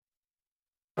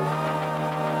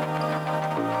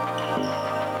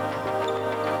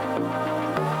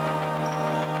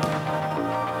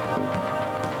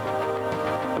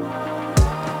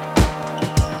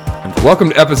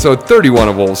Welcome to episode 31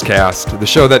 of Wolves Cast, the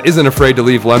show that isn't afraid to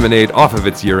leave lemonade off of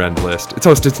its year-end list. It's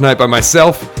hosted tonight by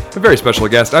myself, a very special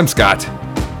guest. I'm Scott.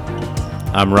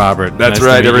 I'm Robert. That's nice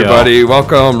right, everybody. You.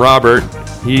 Welcome, Robert.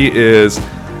 He is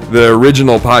the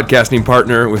original podcasting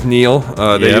partner with Neil.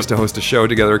 They used to host a show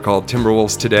together called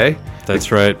Timberwolves Today.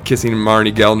 That's right. Kissing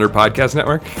Marnie Gellner podcast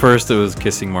network. First, it was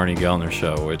Kissing Marnie Gellner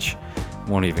show, which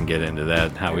won't even get into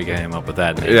that, how we came up with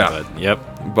that name. Yeah. But, yep.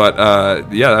 But,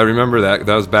 I remember that.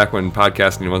 That was back when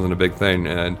podcasting wasn't a big thing,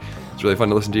 and it's really fun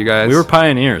to listen to you guys. We were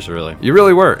pioneers, really. You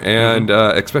really were, and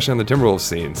especially on the Timberwolves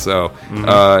scene. So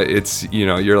it's,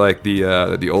 you're like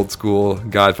the old school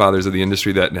godfathers of the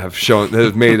industry that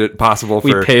have made it possible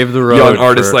for paved the road young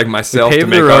artists like myself to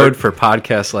make the road art. For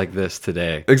podcasts like this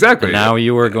today. Exactly. And now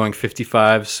you are going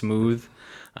 55 smooth,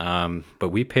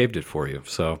 but we paved it for you.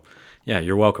 So, yeah,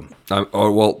 you're welcome.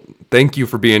 Well, thank you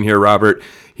for being here, Robert.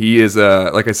 He is,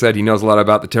 like I said, he knows a lot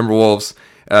about the Timberwolves,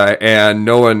 and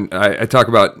no one, I talk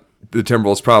about the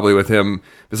Timberwolves probably with him,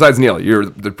 besides Neil. You're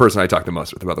the person I talk the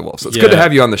most with about the Wolves. So it's good to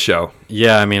have you on the show.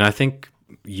 Yeah, I mean, I think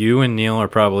you and Neil are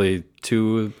probably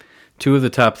two of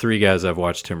the top three guys I've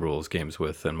watched Timberwolves games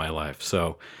with in my life.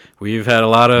 So we've had a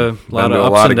lot of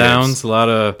ups and downs, a lot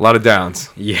of downs.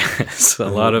 Yes, a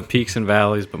lot of peaks and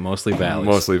valleys, but mostly valleys.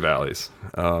 Mostly valleys.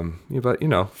 But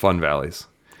fun valleys.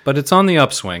 But it's on the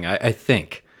upswing, I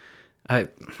think.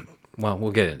 Well,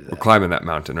 we'll get into that. We're climbing that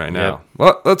mountain right now. Yep.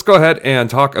 Well, let's go ahead and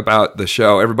talk about the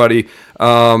show. Everybody,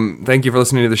 thank you for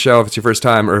listening to the show. If it's your first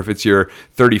time or if it's your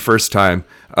 31st time,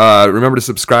 remember to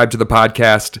subscribe to the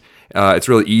podcast. It's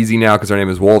really easy now because our name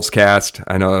is Wolves Cast.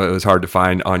 I know it was hard to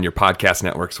find on your podcast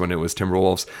networks when it was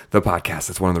Timberwolves, the podcast.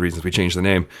 That's one of the reasons we changed the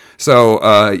name. So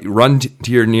run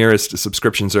to your nearest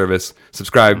subscription service,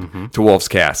 subscribe to Wolves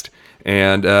Cast.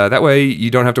 And that way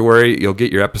you don't have to worry. You'll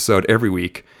get your episode every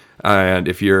week. And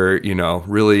if you're,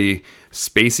 really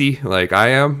spacey like I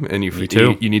am, and you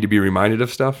need to be reminded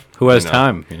of stuff. Who has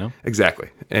time, Exactly.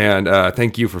 And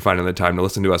thank you for finding the time to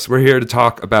listen to us. We're here to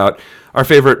talk about our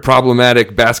favorite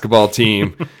problematic basketball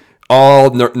team, all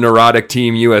neurotic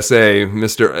Team USA,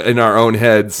 in our own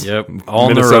heads. Yep, all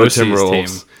Minnesota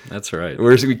Timberwolves. Team. That's right.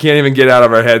 We can't even get out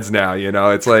of our heads now.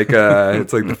 It's like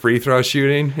it's like the free throw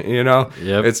shooting.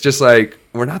 Yep. It's just like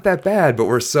we're not that bad, but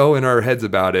we're so in our heads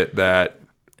about it that.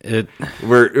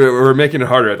 We're making it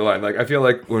harder at the line. Like I feel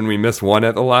like when we miss one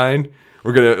at the line,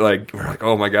 we're like,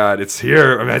 oh my God, it's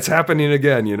here. I mean, it's happening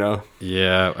again.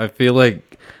 Yeah, I feel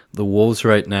like the Wolves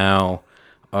right now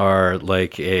are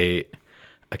like a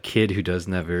kid who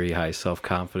doesn't have very high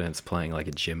self-confidence playing like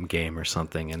a gym game or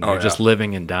something, and they're just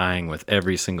living and dying with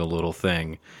every single little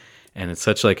thing. And it's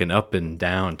such like an up and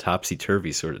down,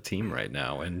 topsy-turvy sort of team right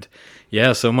now. And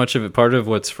yeah, so much of it, part of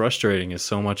what's frustrating is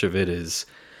so much of it is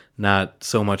not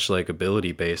so much like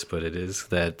ability based, but it is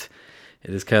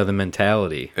kind of the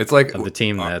mentality. It's like of the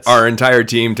team that's our entire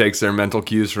team takes their mental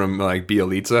cues from like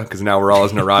Bjelica, because now we're all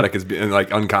as neurotic and like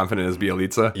unconfident as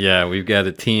Bjelica. Yeah, we've got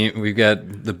the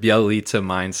Bjelica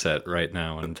mindset right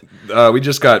now, and we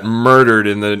just got murdered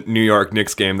in the New York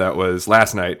Knicks game that was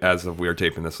last night. As of we are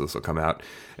taping this will come out.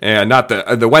 And not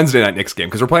the Wednesday night Knicks game,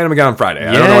 because we're playing them again on Friday.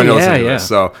 I don't know when you'll listen to this.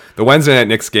 So the Wednesday night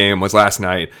Knicks game was last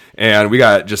night, and we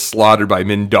got just slaughtered by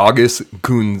Mindaugas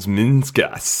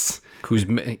Kuzminskas.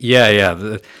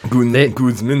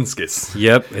 Kuzminskas.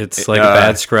 Yep, it's like a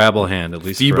bad Scrabble hand, at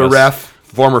least for us.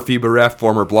 Former FIBA ref,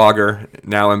 former blogger,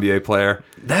 now NBA player.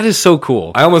 That is so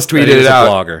cool. I almost tweeted it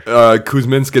out.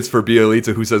 Kuzminskas for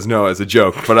Bjelica, who says no as a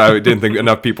joke, but I didn't think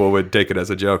enough people would take it as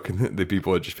a joke. The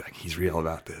people would just be like, he's real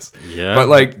about this. Yeah. But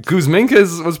like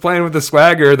Kuzminskas was playing with the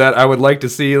swagger that I would like to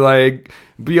see like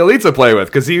Bjelica play with,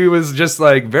 because he was just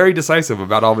like very decisive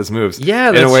about all of his moves.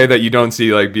 Yeah, in a way that you don't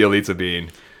see like Bjelica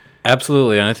being.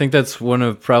 Absolutely, and I think that's one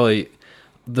of probably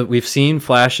we've seen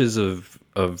flashes of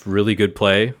really good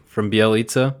play from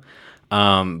Bjelica,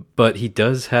 but he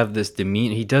does have this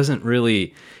demeanor. He doesn't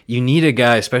really. You need a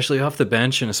guy, especially off the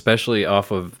bench, and especially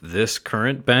off of this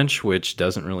current bench, which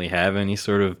doesn't really have any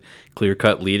sort of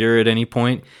clear-cut leader at any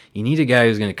point. You need a guy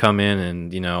who's going to come in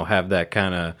and have that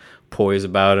kind of poise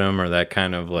about him, or that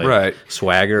kind of like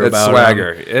swagger about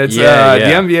swagger. him. It's the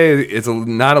NBA. It's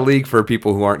not a league for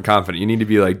people who aren't confident. You need to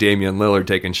be like Damian Lillard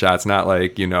taking shots, not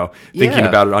like thinking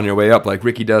about it on your way up like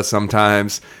Ricky does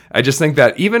sometimes. I just think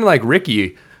that even like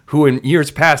Ricky, who in years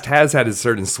past has had a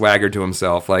certain swagger to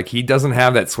himself, like he doesn't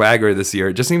have that swagger this year.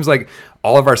 It just seems like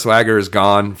all of our swagger is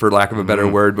gone, for lack of a better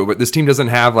word. But this team doesn't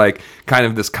have like kind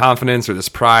of this confidence or this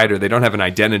pride, or they don't have an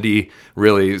identity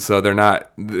really. So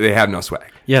they have no swag.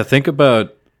 Yeah, think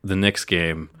about the Knicks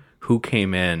game. Who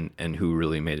came in and who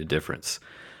really made a difference?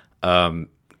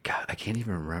 God, I can't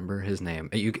even remember his name.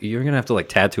 You're gonna have to like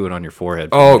tattoo it on your forehead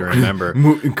for me to remember.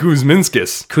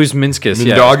 Kuzminskis.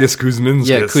 Yeah. Mindaugas Kuzminskis.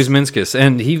 Yeah, Kuzminskis,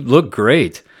 and he looked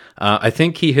great. I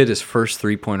think he hit his first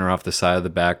 3-pointer off the side of the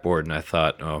backboard, and I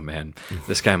thought, oh man,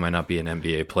 this guy might not be an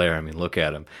NBA player. I mean, look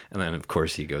at him. And then, of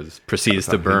course, proceeds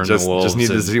to burn the Wolves. Just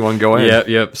needed to see one go in.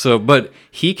 Yep. So, but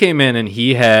he came in and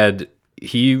he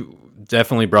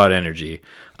definitely brought energy.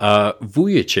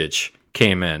 Vujicic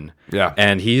came in. Yeah.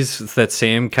 And he's that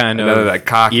same kind Another of that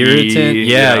cocky, irritant.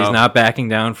 Yeah, you know. He's not backing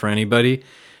down for anybody.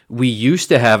 We used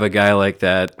to have a guy like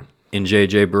that in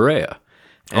JJ Barea.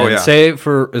 And say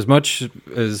for as much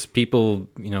as people,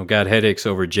 got headaches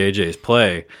over JJ's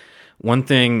play, one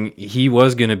thing, he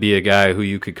was going to be a guy who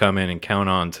you could come in and count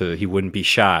on he wouldn't be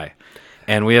shy.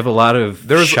 And we have a lot of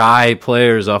shy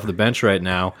players off the bench right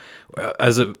now.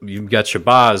 You've got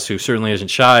Shabazz, who certainly isn't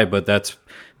shy, but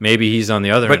maybe he's on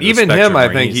the other end. But even him, I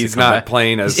think he's not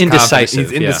playing as indecisive.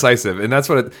 He's indecisive, and that's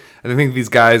what I think. These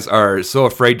guys are so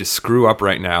afraid to screw up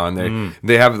right now, and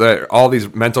they have all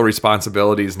these mental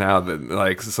responsibilities now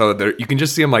that you can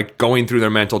just see them like going through their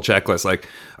mental checklist, like,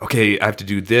 okay, I have to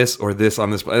do this or this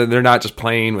on this. And they're not just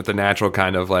playing with the natural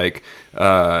kind of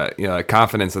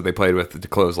confidence that they played with to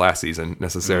close last season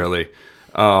necessarily.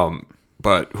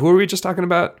 But who are we just talking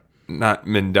about? Not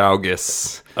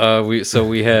Mindaugas.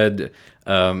 We had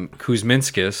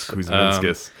Kuzminskis.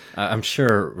 Kuzminskis. I'm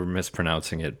sure we're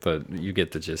mispronouncing it, but you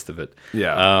get the gist of it.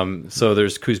 Yeah. So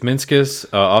there's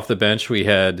Kuzminskis. Off the bench, we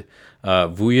had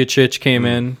Vujicic came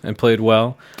in and played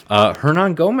well.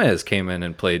 Hernan Gomez came in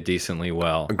and played decently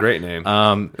well. A great name.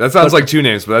 That sounds like two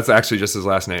names, but that's actually just his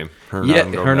last name.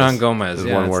 Hernan Gomez.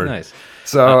 One word. Nice.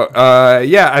 So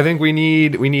I think we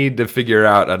need to figure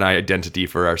out an identity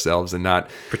for ourselves and not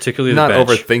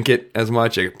overthink it as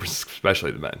much,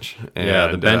 especially the bench.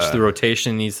 The bench, the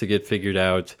rotation needs to get figured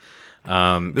out.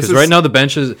 Because right now the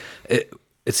bench is.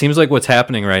 It seems like what's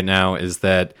happening right now is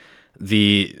that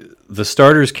the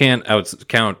starters can't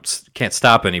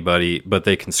stop anybody, but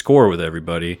they can score with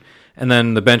everybody. And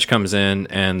then the bench comes in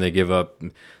and they give up.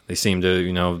 They seem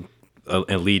to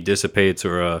a lead dissipates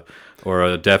or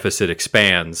a deficit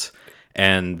expands,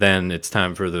 and then it's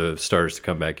time for the starters to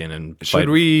come back in and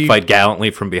fight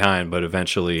gallantly from behind, but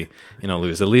eventually,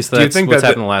 lose. At least that's what's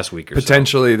happened the last week or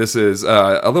potentially so. This is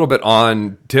a little bit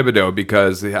on Thibodeau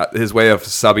because his way of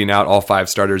subbing out all 5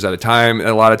 starters at a time. And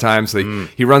a lot of times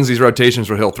he runs these rotations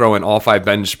where he'll throw in all 5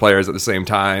 bench players at the same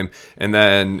time, and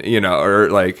then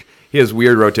he has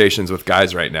weird rotations with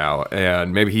guys right now,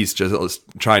 and maybe he's just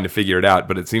trying to figure it out.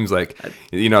 But it seems like,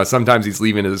 sometimes he's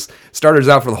leaving his starters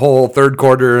out for the whole third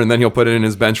quarter, and then he'll put it in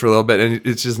his bench for a little bit, and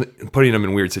it's just putting him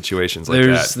in weird situations like that.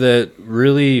 There's that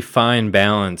really fine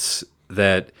balance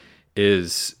that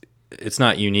it's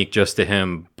not unique just to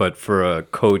him, but for a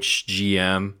coach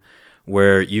GM,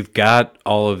 where you've got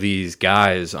all of these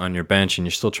guys on your bench, and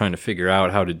you're still trying to figure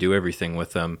out how to do everything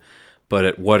with them. But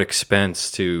at what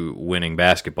expense to winning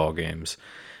basketball games?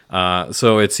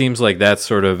 So it seems like that's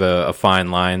sort of a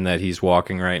fine line that he's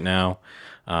walking right now.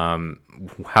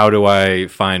 How do I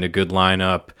find a good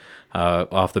lineup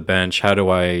off the bench? How do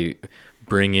I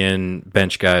bring in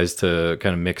bench guys to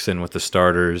kind of mix in with the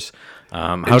starters?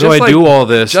 How do I do all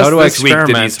this? How do I experiment?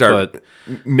 Did he start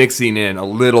mixing in a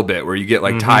little bit where you get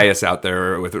like Tyus out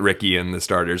there with Ricky and the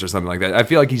starters or something like that? I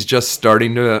feel like he's just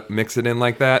starting to mix it in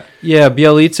like that. Yeah,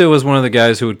 Bjelica was one of the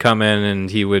guys who would come in and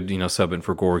he would, sub in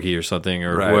for Gorgie or something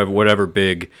or whatever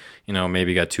big,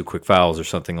 maybe got 2 quick fouls or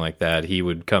something like that. He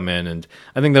would come in, and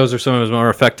I think those are some of his more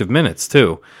effective minutes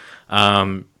too.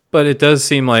 But it does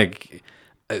seem like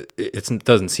it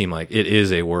doesn't seem like it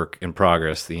is a work in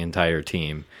progress, the entire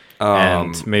team.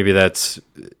 And maybe this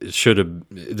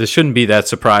shouldn't be that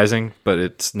surprising, but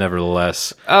it's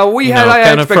nevertheless we had high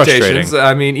expectations.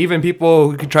 I mean, even people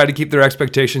who could try to keep their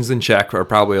expectations in check are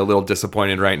probably a little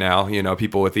disappointed right now.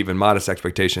 People with even modest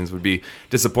expectations would be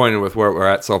disappointed with where we're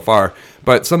at so far.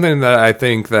 But something that I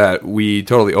think that we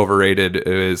totally overrated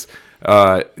is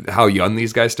how young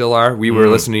these guys still are. We were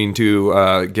listening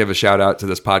to give a shout out to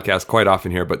this podcast quite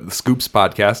often here, but the Scoops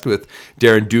podcast with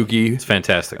Darren Doogie. It's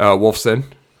fantastic. Wolfson.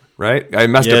 Right? I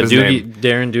messed up his name.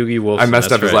 Darren Doogie Wolfson. I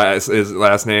messed up his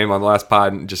last name on the last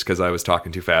pod just because I was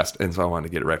talking too fast, and so I wanted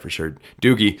to get it right for sure.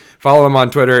 Doogie. Follow him on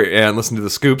Twitter and listen to the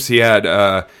Scoops. He had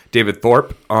David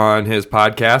Thorpe on his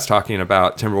podcast talking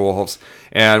about Timberwolves,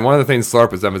 and one of the things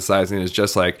Thorpe was emphasizing is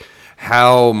just like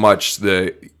how much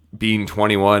the being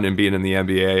 21 and being in the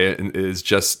NBA is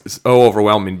just so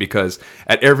overwhelming, because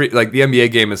at every, like, the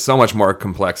NBA game is so much more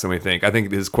complex than we think. I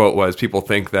think his quote was, people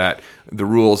think that the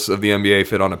rules of the NBA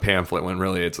fit on a pamphlet when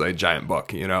really it's like a giant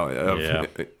book,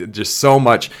 just so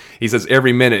much. He says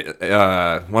every minute,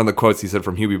 one of the quotes he said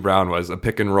from Hubie Brown was, a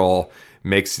pick and roll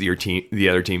makes the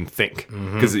other team think,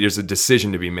 because there's a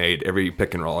decision to be made every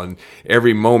pick and roll, and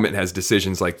every moment has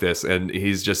decisions like this. And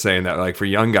he's just saying that, like, for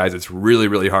young guys, it's really,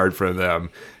 really hard for them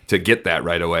to get that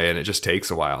right away, and it just takes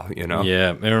a while,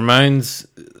 Yeah, it reminds,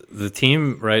 the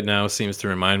team right now seems to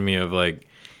remind me of, like,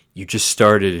 you just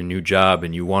started a new job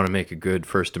and you want to make a good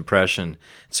first impression,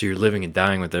 so you're living and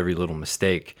dying with every little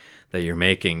mistake that you're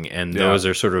making, and those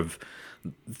are sort of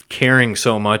caring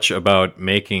so much about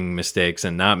making mistakes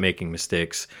and not making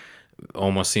mistakes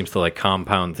almost seems to, like,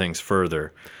 compound things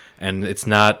further. And it's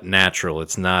not natural,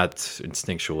 it's not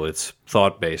instinctual, it's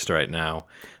thought-based right now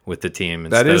with the team.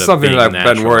 That is something that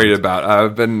I've been worried about.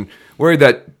 I've been worried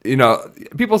that,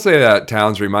 people say that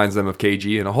Towns reminds them of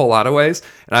KG in a whole lot of ways,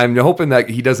 and I'm hoping that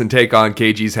he doesn't take on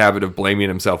KG's habit of blaming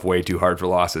himself way too hard for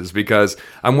losses, because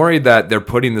I'm worried that they're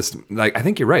putting this, like, I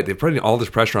think you're right, they're putting all this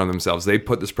pressure on themselves. They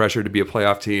put this pressure to be a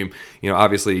playoff team.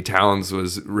 Obviously Towns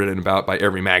was written about by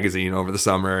every magazine over the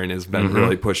summer and has been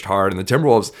really pushed hard, and the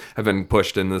Timberwolves have been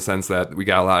pushed in the sense that we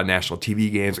got a lot of national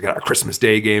TV games. We got our Christmas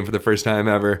Day game for the first time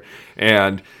ever,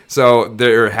 and so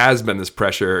there has been this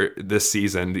pressure this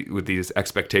season with these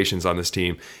expectations on this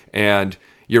team. And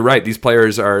you're right, these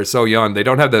players are so young. They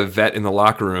don't have the vet in the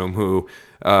locker room who,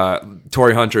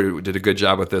 Torrey Hunter did a good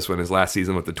job with this one his last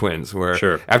season with the Twins,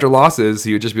 where after losses,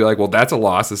 he would just be like, well, that's a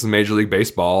loss. This is Major League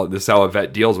Baseball. This is how a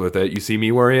vet deals with it. You see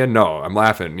me worrying? No, I'm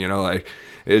laughing. Like,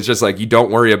 it's just like, you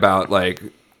don't worry about, like,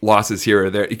 losses here or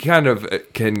there. You kind of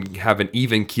can have an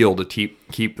even keel to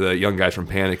keep the young guys from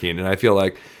panicking. And I feel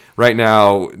like right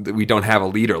now we don't have a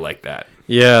leader like that.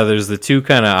 Yeah, there's the two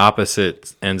kind of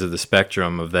opposite ends of the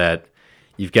spectrum of that.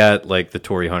 You've got, like, the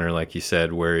Torrey Hunter, like you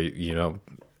said, where,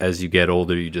 as you get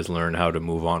older, you just learn how to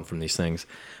move on from these things.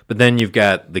 But then you've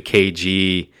got the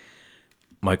KG,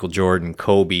 Michael Jordan,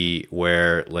 Kobe,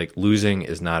 where, like, losing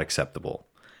is not acceptable.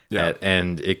 Yeah.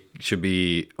 And it should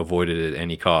be avoided at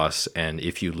any cost. And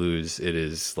if you lose, it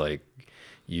is like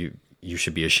you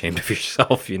should be ashamed of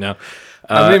yourself,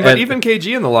 but even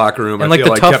KG in the locker room, and I like feel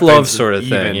the like tough love sort of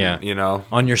thing,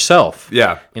 on yourself,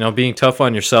 being tough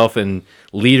on yourself and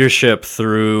leadership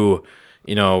through,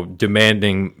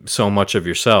 demanding so much of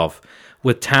yourself.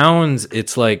 With Towns,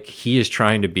 it's like he is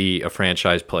trying to be a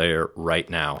franchise player right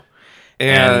now.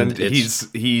 And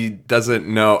he doesn't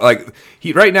know, like,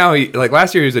 right now,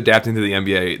 last year he was adapting to the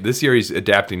NBA. This year he's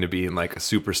adapting to being, like, a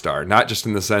superstar, not just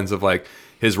in the sense of, like,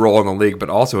 his role in the league, but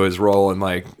also his role in,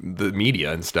 like, the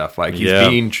media and stuff. Like, he's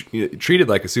being treated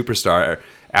like a superstar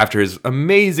after his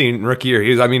amazing rookie year.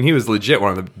 He was legit one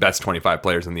of the best 25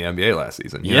 players in the NBA last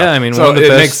season. One of the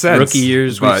best rookie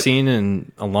years we've seen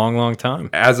in a long, long time.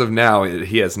 As of now,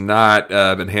 he has not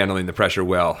been handling the pressure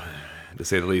well, to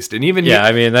say the least. And even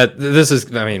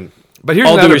but here's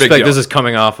all due respect, this is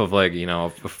coming off of, like,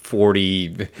 40.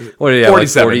 What did he have?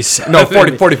 47. 47. No,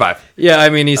 45. Yeah,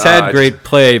 he's had great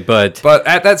play, but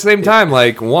at that same time,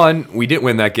 like, we didn't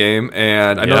win that game,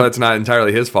 and I know that's not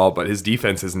entirely his fault, but his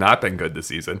defense has not been good this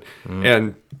season.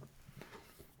 And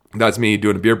that's me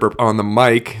doing a beer burp on the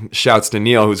mic. Shouts to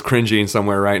Neil, who's cringing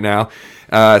somewhere right now.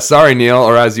 Sorry, Neil,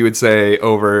 or as you would say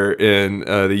over in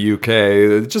the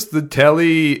UK, just the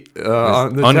telly.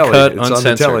 On the uncut, telly. It's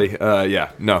uncensored. on the telly.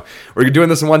 No. We're doing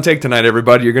this in one take tonight,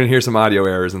 everybody. You're going to hear some audio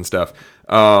errors and stuff.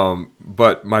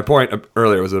 But my point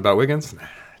earlier, was it about Wiggins?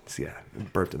 Yeah,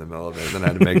 burped in the middle of it, and then I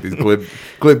had to make these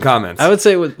glib comments. I would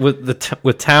say with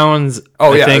Towns.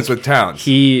 It's with Towns.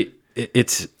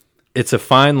 It's a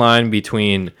fine line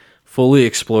between fully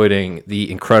exploiting the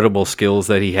incredible skills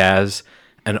that he has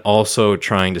and also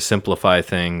trying to simplify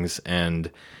things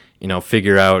and,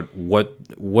 figure out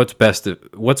what's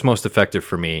most effective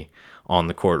for me on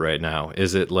the court right now.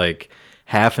 Is it like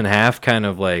half and half, kind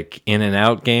of like in and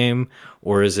out game,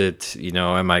 or is it,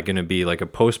 am I going to be like a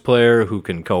post player who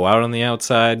can go out on the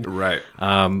outside? Right.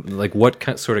 Like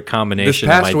what sort of combination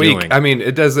this past am I week, doing?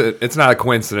 It's not a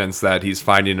coincidence that he's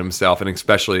finding himself, and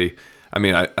especially,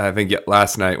 I think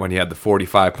last night when he had the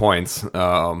 45 points,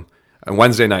 on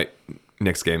Wednesday night,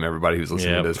 Knicks game, everybody who's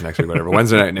listening to this next week, whatever.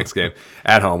 Wednesday night Knicks game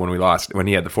at home when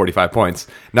he had the 45 points.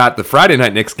 Not the Friday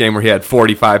night Knicks game where he had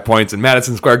 45 points in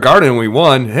Madison Square Garden and we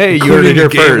won. Hey, you heard it here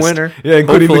first. Winner. Yeah,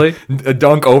 including a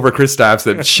dunk over Kristaps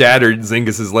that shattered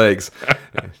Zingas's legs.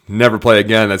 Never play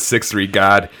again. That's 6'3"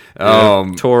 God.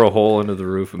 Tore a hole into the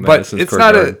roof of Madison Square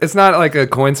Garden. It's not like a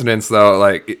coincidence though.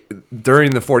 Like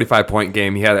during the 45-point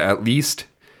game, he had at least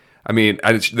I mean,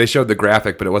 they showed the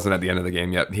graphic, but it wasn't at the end of the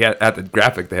game yet. At the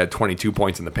graphic, they had 22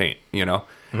 points in the paint, you know?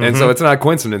 And so it's not a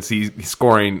coincidence he's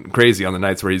scoring crazy on the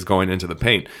nights where he's going into the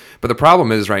paint. But the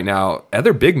problem is right now,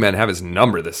 other big men have his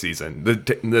number this season.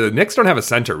 The Knicks don't have a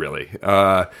center, really.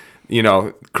 You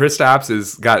know, Kristaps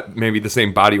has got maybe the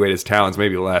same body weight as Towns,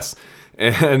 maybe less.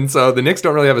 And so the Knicks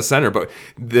don't really have a center, but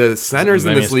the centers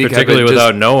in this league particularly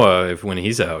without Noah when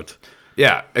he's out.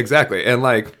 Yeah, exactly. And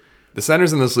like the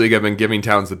centers in this league have been giving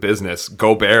Towns the business.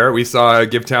 Gobert, we saw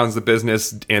give Towns the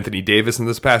business. Anthony Davis in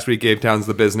this past week gave Towns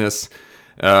the business.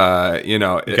 You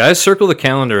know, guys, circle the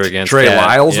calendar against Trey Cat.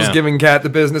 Lyles was giving Cat the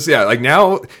business. Yeah, like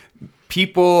now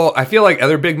people, I feel like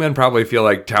other big men probably feel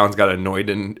like Towns got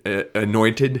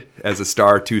anointed as a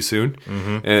star too soon,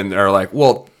 and are like,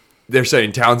 well, they're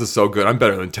saying Towns is so good, I'm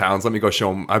better than Towns. Let me go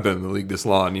show him I've been in the league this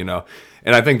long, you know.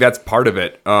 And I think that's part of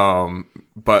it.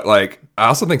 But like, I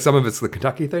also think some of it's the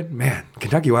Kentucky thing. Man,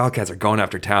 Kentucky Wildcats are going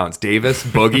after Towns, Davis,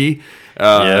 Boogie,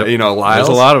 you know, Lyles.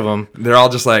 There's a lot of them. They're all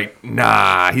just like,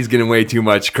 nah, he's getting way too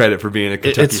much credit for being a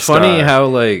Kentucky star. It's funny how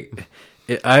like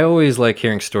I always like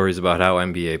hearing stories about how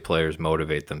NBA players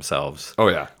motivate themselves. Oh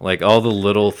yeah, like all the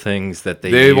little things that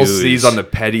they will seize on the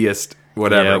pettiest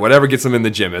whatever gets them in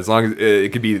the gym, as long as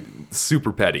it could be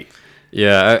super petty.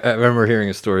 Yeah, I remember hearing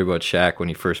a story about Shaq when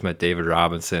he first met David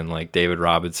Robinson. Like David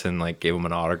Robinson, like gave him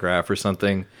an autograph or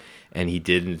something, and he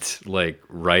didn't like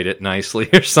write it nicely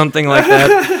or something like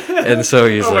that. And so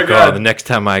he's the next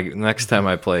time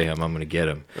I play him, I'm gonna get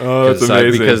him. Oh, that's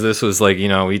amazing. Because this was like, you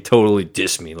know, he totally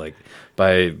dissed me like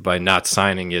by not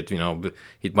signing it, you know,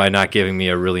 by not giving me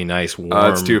a really nice warm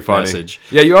that's too funny. message.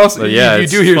 Yeah, you also you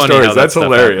do hear stories. That's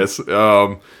hilarious.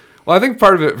 Well, I think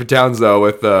part of it for Towns though,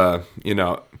 with you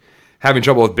know, having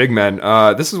trouble with big men.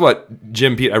 This is what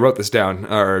Jim Pete, I wrote this down,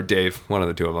 or Dave, one of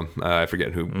the two of them. I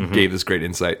forget who gave this great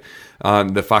insight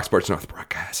on the Fox Sports North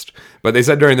broadcast. But they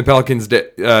said during the Pelicans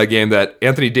game that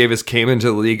Anthony Davis came into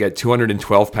the league at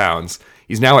 212 pounds.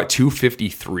 He's now at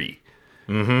 253.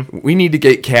 We need to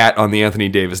get Cat on the Anthony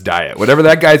Davis diet. Whatever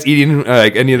that guy's eating,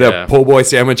 like any of the po' boy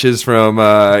sandwiches from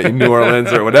New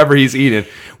Orleans or whatever he's eating,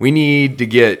 we need to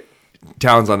get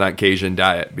Towns on that Cajun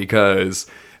diet, because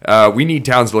we need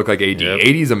Towns to look like AD. Yep.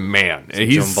 AD's a man.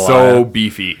 He's jambalaya. so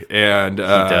beefy. And he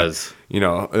does. You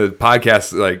know,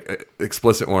 podcast, like,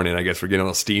 explicit warning, I guess, we're getting a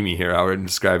little steamy here how we're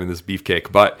describing this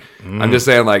beefcake. But I'm just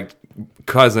saying, like,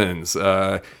 Cousins, you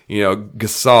know,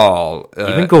 Gasol.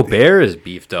 Even Gobert is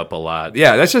beefed up a lot.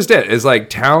 Yeah, that's just it. It's like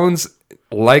Towns,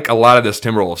 like a lot of this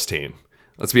Timberwolves team.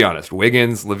 Let's be honest.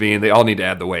 Wiggins, Levine, they all need to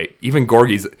add the weight. Even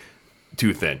Gorgie's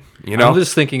too thin, you know? I'm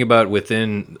just thinking about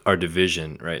within our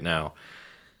division right now.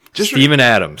 Steven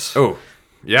Adams. Oh,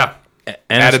 yeah.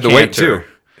 Added the weight too.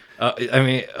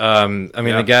 The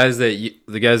guys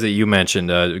that you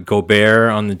mentioned,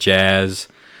 Gobert on the Jazz.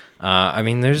 I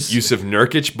mean, there's Yusuf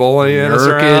Nurkic bullying us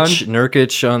around.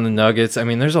 Nurkic on the Nuggets. I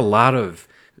mean, there's a lot of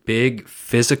big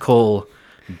physical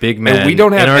big men. And we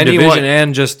don't have in our anyone, division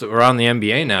and just around the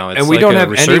NBA now. It's and we like don't a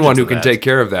have anyone who resurgence can of take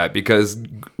care of that, because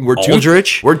we're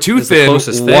Aldridge too is the thin.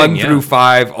 closest 1 thing, through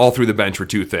 5, all through the bench, we're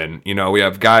too thin. You know, we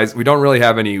have guys. We don't really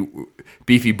have any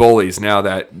beefy bullies now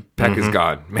that Peck is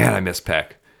gone. Man, I miss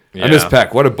Peck. I miss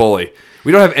Peck. What a bully.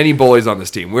 We don't have any bullies on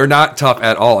this team. We're not tough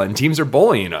at all, and teams are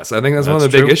bullying us. I think that's one of the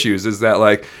big issues, is that,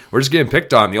 like, we're just getting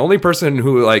picked on. The only person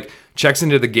who, like, checks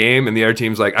into the game and the other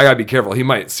team's like, I gotta be careful, he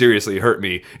might seriously hurt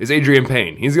me, is Adrian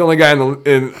Payne. He's the only guy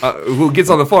who gets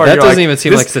on the floor. That doesn't even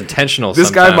seem like it's intentional.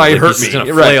 This guy might hurt me. He's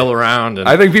gonna flail around. And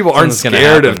I think people aren't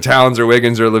scared of Towns or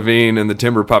Wiggins or Levine and the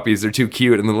Timber Puppies. They're too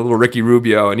cute, and the little Ricky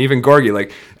Rubio and even Gorgie.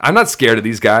 Like, I'm not scared of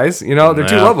these guys. You know, they're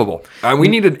too lovable. We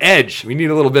need an edge. We need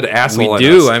a little bit of asshole. We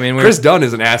do. Us. I mean, Chris Dunn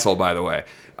is an asshole, by the way.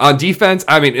 On defense,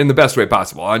 I mean, in the best way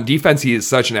possible. On defense, he is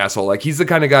such an asshole. Like, he's the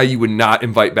kind of guy you would not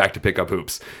invite back to pick up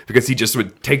hoops, because he just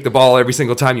would take the ball every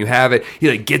single time you have it. He,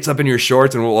 like, gets up in your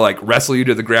shorts and will, like, wrestle you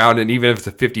to the ground. And even if it's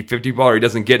a 50-50 ball or he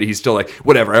doesn't get it, he's still like,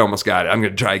 whatever, I almost got it. I'm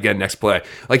going to try again next play.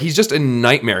 Like, he's just a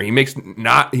nightmare. He makes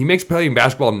playing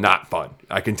basketball not fun.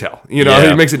 I can tell. You know,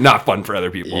 he makes it not fun for other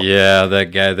people. Yeah,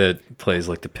 that guy that plays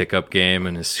like the pickup game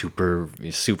and is super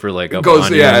like up goes,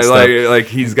 on you and like, stuff. like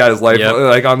he's got his life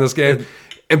like on this game.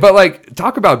 But, like,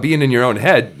 talk about being in your own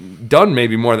head. Dunn,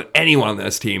 maybe more than anyone on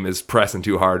this team, is pressing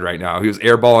too hard right now. He was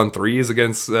airballing threes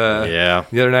against the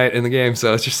other night in the game.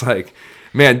 So it's just like,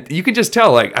 man, you can just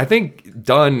tell. Like, I think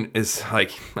Dunn is,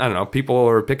 like, I don't know, people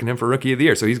are picking him for Rookie of the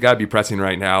Year. So he's got to be pressing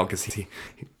right now, because he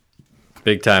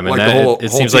big time. And like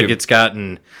it seems like it's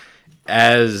gotten,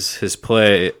 as his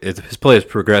play has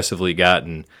progressively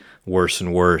gotten worse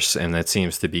and worse, and that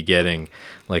seems to be getting,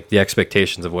 like, the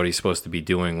expectations of what he's supposed to be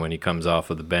doing when he comes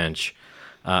off of the bench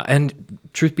And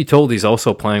truth be told, he's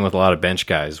also playing with a lot of bench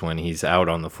guys when he's out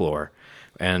on the floor.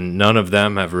 And none of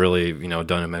them have really,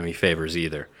 done him any favors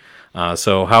either.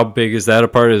 So how big is that a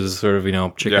part? Is sort of,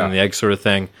 chicken and the egg sort of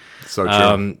thing. So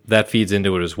true. That feeds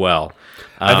into it as well.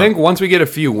 I think once we get a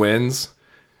few wins,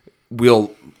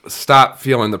 we'll stop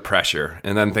feeling the pressure,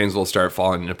 and then things will start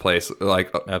falling into place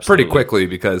pretty quickly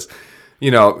because,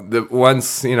 everyone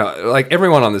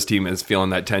on this team is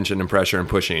feeling that tension and pressure and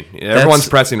pushing. Everyone's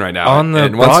pressing right now. On the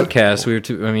broadcast, you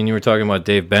were talking about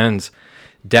Dave Benz.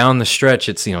 Down the stretch,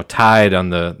 it's tied on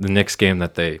the Knicks game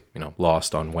that they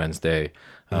lost on Wednesday,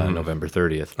 November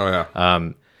 30th. Oh yeah.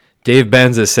 Dave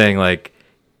Benz is saying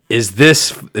is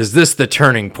this the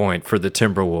turning point for the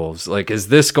Timberwolves? Is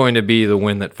this going to be the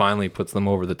win that finally puts them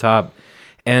over the top?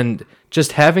 And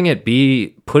just having it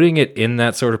be, putting it in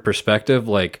that sort of perspective,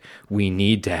 we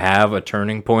need to have a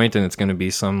turning point, and it's going to be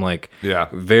some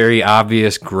very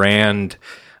obvious grand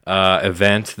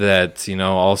event that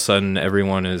all of a sudden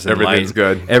everyone is everything's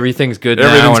good. Everything's good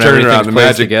everything's now, and turning everything's around. The played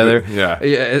magic together.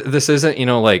 Yeah. This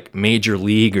isn't Major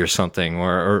League or something,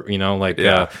 or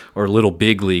Little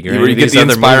Big League, or where you get the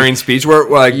inspiring speech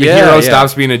where the hero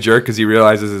stops being a jerk because he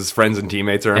realizes his friends and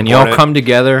teammates are and important. you all come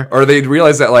together, or they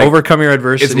realize that overcome your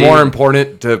adversity. It's more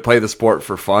important to play the sport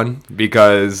for fun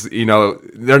because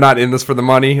they're not in this for the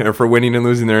money or for winning and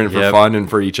losing. They're in it for fun and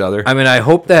for each other. I mean,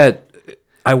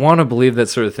 I want to believe that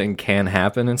sort of thing can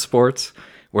happen in sports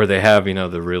where they have,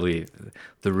 the really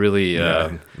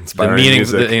inspiring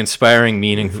the inspiring,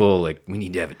 meaningful, we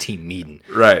need to have a team meeting.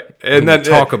 Right. And then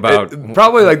talk about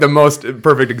probably the most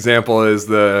perfect example is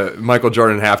the Michael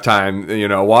Jordan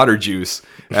halftime, water juice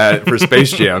for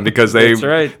Space Jam because they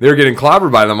were getting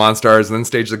clobbered by the Monstars and then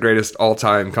staged the greatest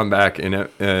all-time comeback in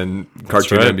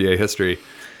cartoon NBA history.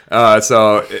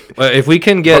 So if we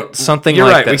can get something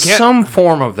like that, some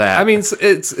form of that. I mean,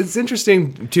 it's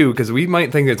interesting too because we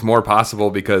might think it's more possible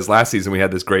because last season we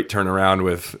had this great turnaround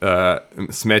with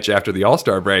Smitch after the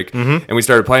All-Star break, and we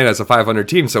started playing as a 500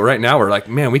 team. So right now we're like,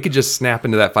 man, we could just snap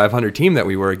into that 500 team that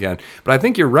we were again. But I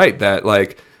think you're right that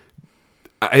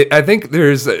I think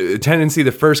there's a tendency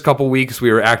the first couple weeks we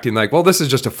were acting like, well, this is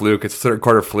just a fluke. It's a third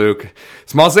quarter fluke.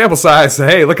 Small sample size.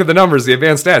 Hey, look at the numbers, the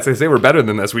advanced stats. They say we're better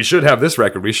than this. We should have this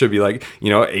record. We should be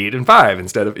 8-5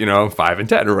 instead of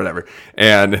 5-10 or whatever.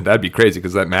 And that'd be crazy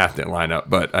because that math didn't line up.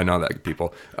 But I know that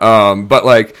people.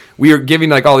 But we are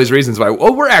giving all these reasons why.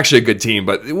 Oh, we're actually a good team,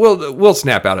 but we'll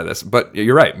snap out of this. But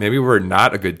you're right. Maybe we're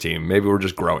not a good team. Maybe we're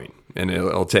just growing, and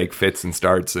it'll take fits and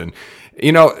starts and.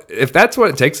 If that's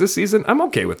what it takes this season, I'm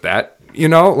okay with that. The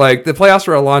playoffs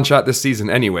are a long shot this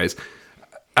season anyways.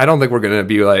 I don't think we're going to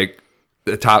be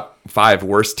the top 5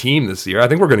 worst team this year. I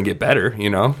think we're going to get better,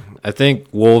 I think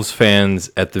Wolves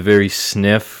fans at the very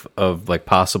sniff of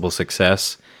possible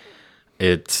success,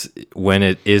 it's when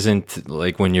it isn't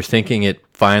when you're thinking it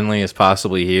finally is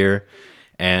possibly here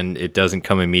and it doesn't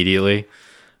come immediately,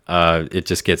 it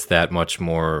just gets that much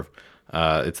more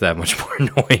it's that much more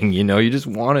annoying, you just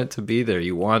want it to be there.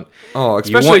 You want,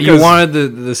 especially you wanted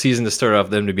the season to start off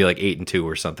them to be 8-2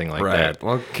 or something like that.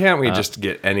 Well, can't we just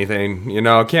get anything?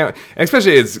 Can't,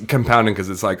 especially it's compounding because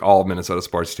it's all Minnesota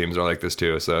sports teams are like this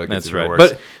too. So it gets that's right.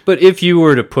 Worse. But if you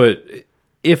were to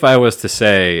if I was to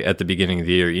say at the beginning of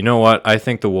the year, you know what, I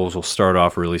think the Wolves will start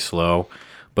off really slow,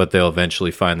 but they'll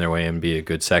eventually find their way and be a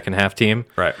good second half team.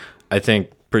 Right. I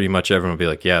think pretty much everyone will be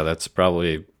like, yeah, that's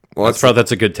probably. Well,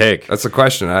 that's a good take. That's the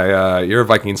question. You're a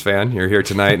Vikings fan. You're here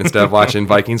tonight instead of watching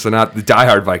Vikings, so not the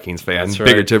diehard Vikings fan. That's right.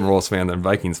 Bigger Timberwolves fan than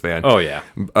Vikings fan. Oh yeah,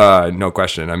 no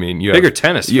question. I mean, bigger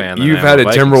tennis fan. You've had a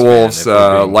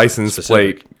Timberwolves license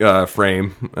plate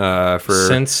frame for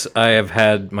since I have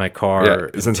had my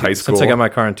car since high school. Since I got my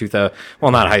car in 2000.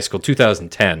 Well, not high school,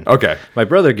 2010. Okay, my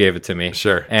brother gave it to me.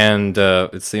 Sure, and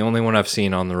it's the only one I've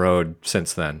seen on the road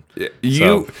since then.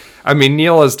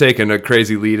 Neil has taken a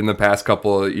crazy lead in the past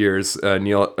couple of years.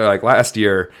 Neil, last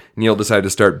year, Neil decided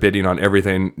to start bidding on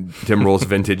everything Timberwolves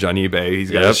vintage on eBay. He's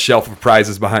got a shelf of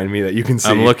prizes behind me that you can see.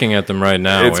 I'm looking at them right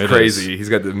now. It's crazy. He's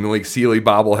got the Malik Sealy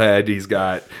bobblehead. He's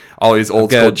got all these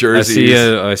old school jerseys.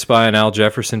 I spy an Al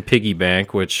Jefferson piggy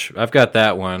bank, which I've got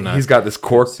that one. He's got this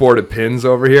cork board of pins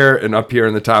over here, and up here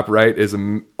in the top right is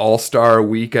an All-Star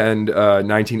Weekend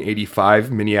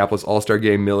 1985 Minneapolis All-Star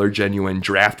Game Miller Genuine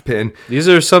draft pin. These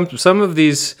are some of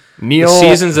these the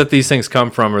seasons that these things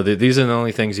come from, or these are the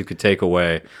only things you could take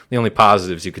away. The only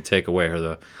positives you could take away are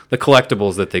the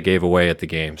collectibles that they gave away at the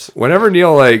games. Whenever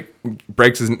Neil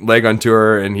breaks his leg on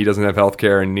tour and he doesn't have health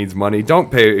care and needs money,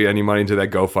 don't pay any money to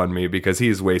that GoFundMe because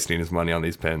he's wasting his money on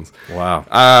these pins. Wow.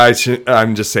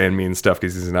 I'm just saying mean stuff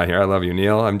because he's not here. I love you,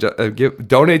 Neil.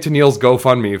 Donate to Neil's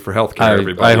GoFundMe for health care,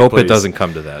 everybody. I hope please. It doesn't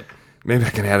come to that. Maybe I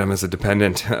can add him as a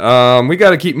dependent. We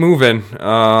got to keep moving.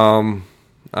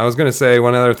 I was going to say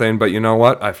one other thing, but you know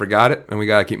what? I forgot it, and we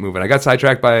got to keep moving. I got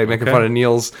sidetracked by making fun of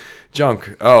Neil's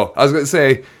junk. Oh, I was going to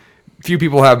say, few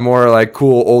people have more like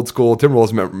cool old school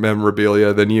Timberwolves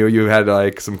memorabilia than you. You had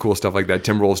like some cool stuff like that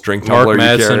Timberwolves drink tumbler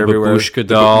Mark you carry Madsen everywhere. Babushka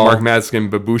doll. Mark Madsen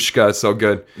Babushka, so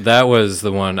good. That was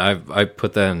the one. I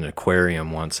put that in an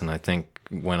aquarium once, and I think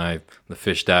when the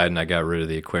fish died and I got rid of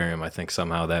the aquarium, I think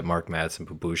somehow that Mark Madsen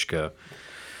Babushka.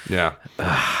 Yeah.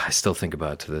 I still think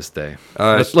about it to this day.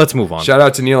 Let's move on. Shout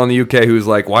out to Neil in the UK who's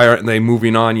like, why aren't they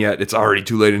moving on yet? It's already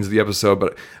too late into the episode.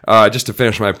 But just to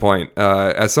finish my point,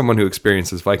 as someone who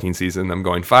experiences Viking season, I'm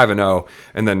going 5-0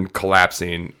 and then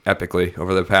collapsing epically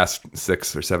over the past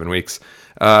 6 or 7 weeks.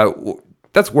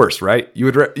 That's worse, right?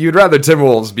 You'd rather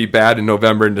Timberwolves be bad in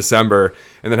November and December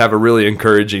and then have a really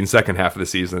encouraging second half of the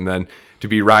season than to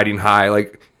be riding high.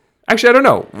 Like, actually, I don't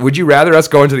know. Would you rather us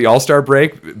go into the All-Star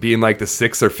break being like the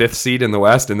 6th or 5th seed in the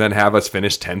West and then have us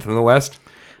finish 10th in the West?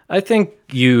 I think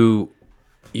you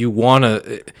want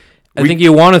to. I think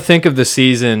you want to think of the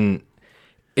season.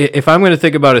 If I'm going to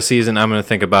think about a season, I'm going to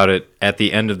think about it at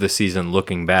the end of the season,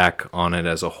 looking back on it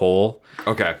as a whole.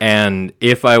 Okay. And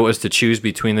if I was to choose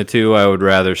between the two, I would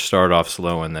rather start off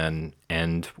slow and then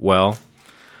end well.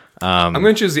 I'm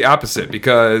going to choose the opposite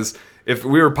because if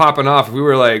we were popping off, if we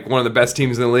were like one of the best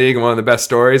teams in the league and one of the best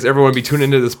stories, everyone would be tuning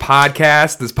into this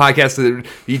podcast. This podcast would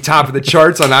be top of the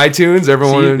charts on iTunes.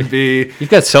 Everyone would be... You've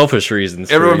got selfish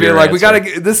reasons. Everyone would be like,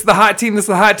 this is the hot team, this is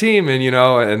the hot team. And,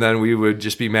 and then we would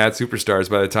just be mad superstars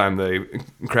by the time they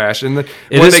crash. And it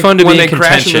is fun to be in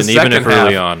contention, even if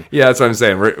early on. Yeah, that's what I'm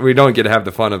saying. We don't get to have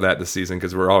the fun of that this season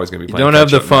because we're always going to be playing. You don't have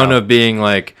the fun of being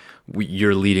like,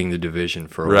 you're leading the division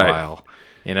for a while.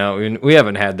 We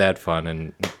haven't had that fun,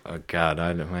 and oh God,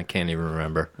 I can't even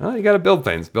remember. Well, you got to build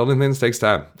things. Building things takes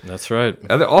time. That's right.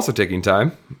 They're also taking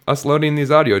time. Us loading these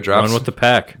audio drops. Run with the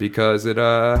pack. Because there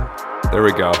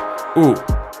we go. Ooh.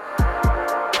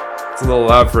 It's a little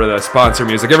loud for the sponsor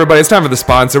music. Everybody, it's time for the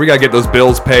sponsor. We got to get those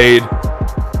bills paid.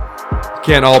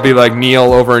 Can't all be like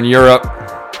Neil over in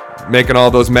Europe, making all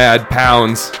those mad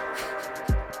pounds.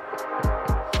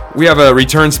 We have a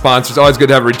return sponsor. It's always good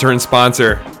to have a return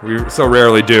sponsor. We so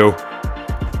rarely do.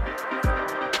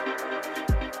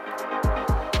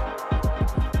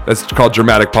 That's called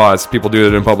dramatic pause. People do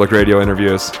it in public radio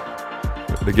interviews.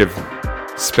 They give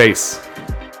space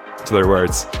to their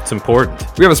words. It's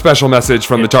important. We have a special message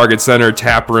from the Target Center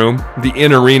Tap Room, the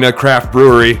in-arena craft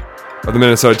brewery of the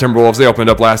Minnesota Timberwolves. They opened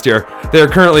up last year. They are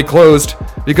currently closed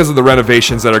because of the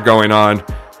renovations that are going on.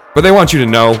 But they want you to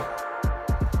know.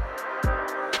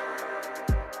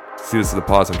 See, this is the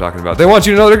pause I'm talking about. They want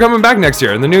you to know they're coming back next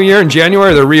year. In the new year, in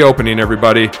January, they're reopening,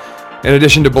 everybody. In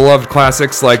addition to beloved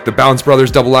classics like the Bounce Brothers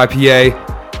Double IPA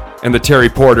and the Terry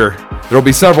Porter, there will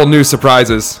be several new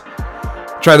surprises.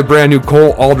 Try the brand new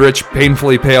Cole Aldrich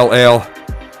Painfully Pale Ale.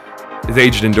 It's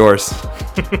aged indoors.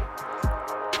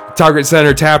 Target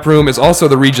Center Tap Room is also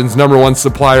the region's #1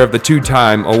 supplier of the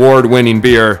 2-time award-winning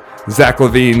beer, Zach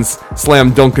Levine's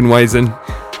Slam Dunkenweizen.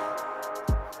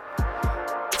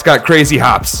 It's got crazy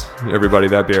hops, everybody,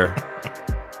 that beer.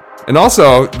 And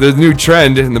also, the new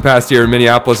trend in the past year in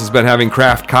Minneapolis has been having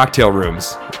craft cocktail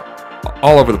rooms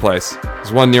all over the place.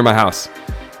 There's one near my house.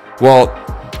 Well,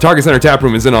 Target Center Tap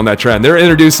Room is in on that trend. They're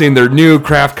introducing their new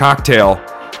craft cocktail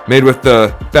made with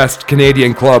the best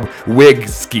Canadian club,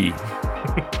 Whiskey.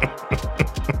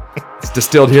 It's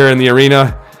distilled here in the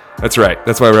arena. That's right.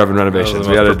 That's why we're having renovations.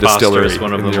 We had a distillery in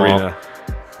the arena.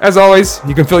 As always,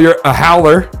 you can fill a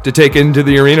howler to take into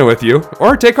the arena with you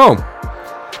or take home.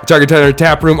 The Target Center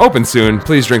Tap Room open soon.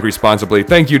 Please drink responsibly.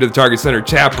 Thank you to the Target Center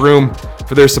Tap Room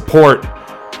for their support.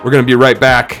 We're going to be right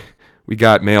back. We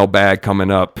got mailbag coming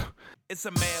up. It's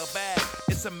a mailbag.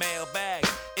 It's a mailbag.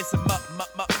 It's a mailbag.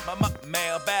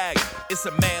 It's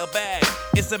a mailbag.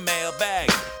 It's a mailbag.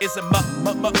 It's a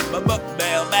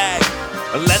mailbag.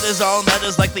 Letters on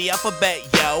letters like the alphabet,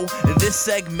 yo. This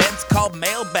segment's called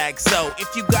Mailbag, so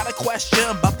if you got a question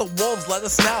about the Wolves, let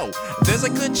us know. There's a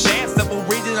good chance that we'll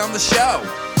read it on the show.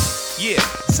 Yeah,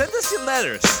 send us your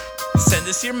letters. Send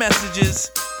us your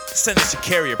messages. Send us your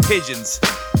carrier pigeons.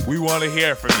 We want to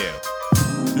hear from you.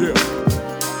 Yeah.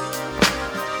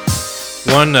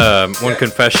 One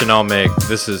confession I'll make.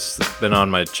 This has been on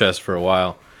my chest for a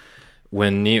while.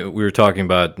 When we were talking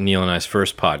about Neil and I's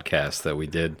first podcast that we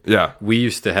did, we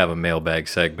used to have a mailbag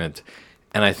segment,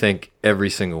 and I think every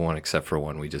single one except for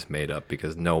one we just made up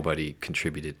because nobody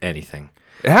contributed anything.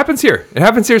 It happens here. It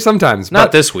happens here sometimes.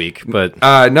 Not this week, but...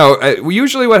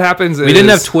 usually what happens is... We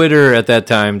didn't have Twitter at that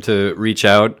time to reach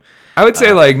out. I would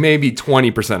say maybe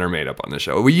 20% are made up on the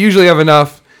show. We usually have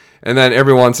enough, And then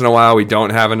every once in a while we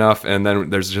don't have enough, and then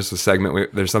there's just a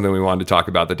segment. There's something we wanted to talk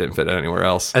about that didn't fit anywhere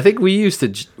else. I think we used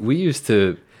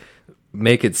to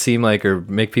make it seem like, or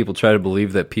make people try to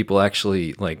believe that people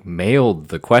actually like mailed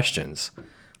the questions.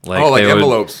 Like, like they would-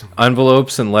 envelopes.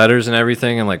 envelopes and letters and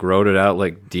everything, and like wrote it out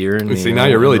like dear and See, now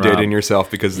you're really dating yourself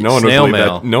because no one would Snail believe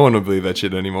mail. that. No one would believe that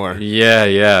shit anymore.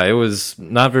 Yeah, it was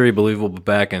not very believable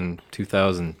back in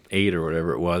 2008 or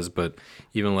whatever it was, but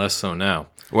even less so now.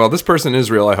 Well, this person is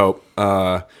real. I hope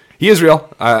he is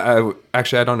real. I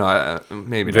actually I don't know.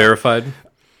 Maybe not. Verified.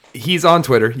 He's on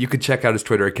Twitter. You could check out his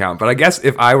Twitter account. But I guess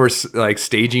if I were like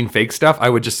staging fake stuff, I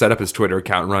would just set up his Twitter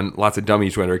account and run lots of dummy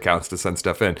Twitter accounts to send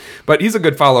stuff in. But he's a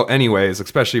good follow anyways,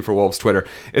 especially for Wolves Twitter.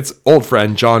 It's old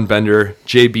friend John Bender,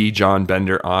 JB John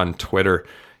Bender on Twitter.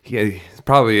 He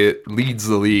probably leads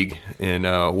the league in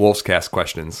Wolvescast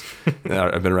questions.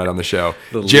 I've been right on the show.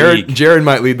 Jared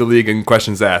might lead the league in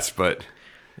questions asked, but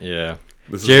Yeah.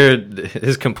 Jared,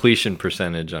 his completion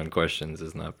percentage on questions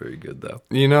is not very good, though.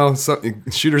 you know,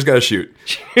 shooters got to shoot.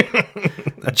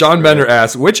 John Bender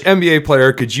asks, which NBA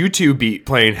player could you two beat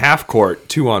playing half court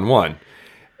 2-on-1?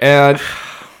 And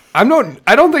I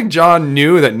don't think John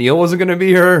knew that Neil wasn't going to be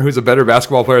here, who's a better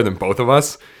basketball player than both of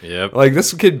us. Yep. Like,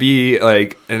 this could be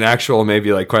like an actual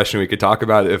maybe like question we could talk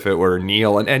about if it were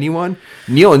Neil and anyone.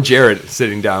 Neil and Jared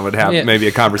sitting down would have maybe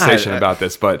a conversation about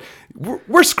this, but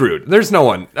we're screwed. There's no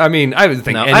one. I mean, I would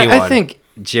think anyone. I think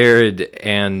Jared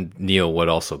and Neil would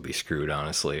also be screwed,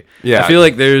 honestly. Yeah. I feel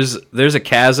like there's a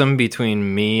chasm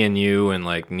between me and you and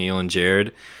like Neil and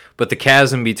Jared, but the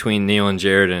chasm between Neil and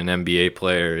Jared and an NBA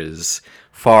player is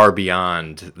far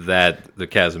beyond the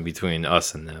chasm between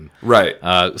us and them. Right.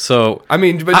 So I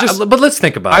mean, but let's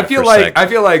think about it. I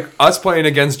feel like us playing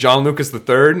against John Lucas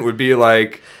III would be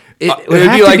like. It would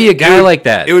have to be a guy like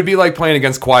that. It would be like playing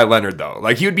against Kawhi Leonard, though.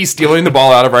 Like, he would be stealing the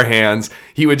ball out of our hands.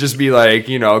 He would just be like,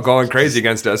 going crazy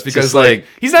against us because Just like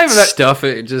he's not even that. stuff.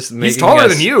 It just He's taller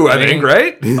than you, I think,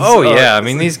 right? Oh So- yeah, I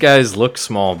mean these guys look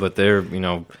small, but they're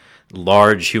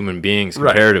large human beings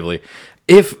comparatively.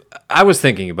 If I was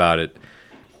thinking about it,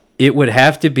 it would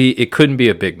have to be. It couldn't be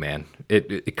a big man.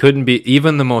 It couldn't be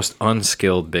even the most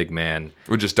unskilled big man.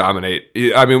 Would just dominate.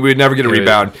 I mean, we'd never get a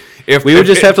rebound. We would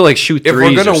just have to like shoot If threes.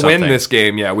 we're gonna or win something. this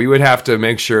game, we would have to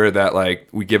make sure that like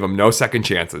we give them no second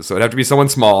chances. So it'd have to be someone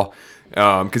small,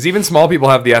 because even small people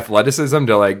have the athleticism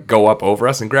to like go up over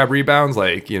us and grab rebounds,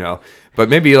 But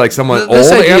maybe like someone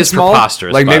This old idea and is small,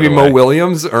 preposterous, like by maybe the Mo way.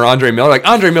 Williams or Andre Miller. Like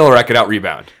Andre Miller, I could out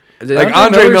rebound. Like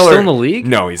Andre Miller's still in the league?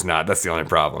 No, he's not. That's the only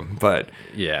problem. But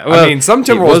Yeah, I well, mean, some he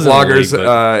Timberwolves was in the bloggers league,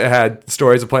 but- had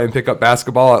stories of playing pickup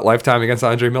basketball at Lifetime against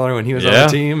Andre Miller when he was on Yeah.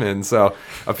 the team, and so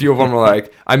a few of them were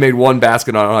like, "I made one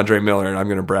basket on Andre Miller, and I'm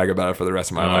going to brag about it for the rest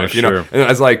of my life." sure. And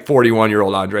as like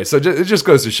 41-year-old Andre. So it just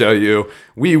goes to show you,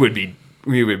 we'd be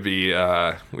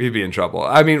in trouble.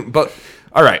 I mean, but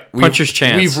all right, Puncher's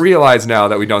chance. We've realized now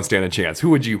that we don't stand a chance.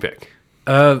 Who would you pick?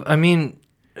 I mean,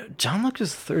 John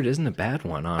Lucas III isn't a bad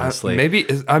one, honestly.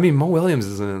 Mo Williams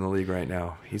isn't in the league right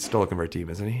now. He's still looking for a team,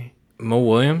 isn't he? Mo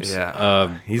Williams. Yeah.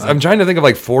 I'm trying to think of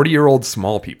like 40-year-old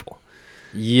small people.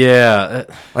 Yeah.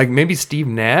 Like maybe Steve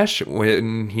Nash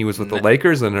when he was with the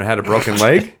Lakers and had a broken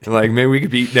leg. Like maybe we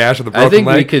could beat Nash with a broken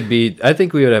leg. I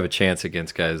think we would have a chance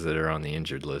against guys that are on the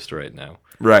injured list right now.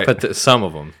 Right. But some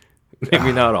of them.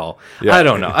 Maybe not all. Yeah. I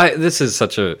don't know. This is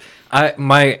such a.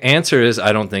 My answer is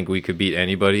I don't think we could beat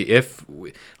anybody.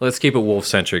 Let's keep it Wolf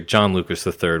centric. John Lucas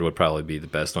III would probably be the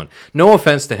best one. No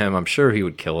offense to him, I'm sure he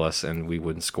would kill us and we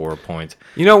wouldn't score a point.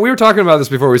 We were talking about this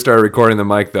before we started recording the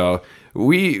mic, though.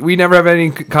 We never have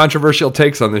any controversial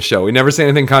takes on this show. We never say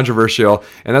anything controversial,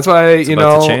 and that's why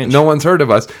about to change. no one's heard of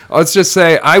us. Let's just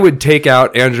say I would take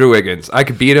out Andrew Wiggins. I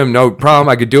could beat him, no problem.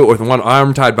 I could do it with one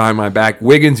arm tied behind my back.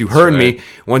 Wiggins, you heard me.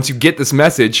 Once you get this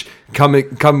message,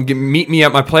 meet me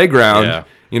at my playground. Yeah.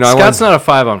 Scott's not a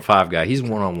 5-on-5 guy. He's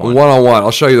 1-on-1. 1-on-1.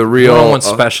 I'll show you the real 1-on-1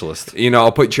 specialist.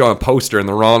 I'll put you on a poster in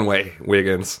the wrong way,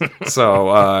 Wiggins.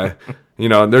 So,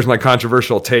 there's my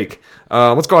controversial take.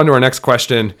 Let's go on to our next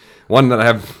question. One that I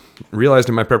have realized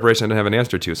in my preparation I didn't have an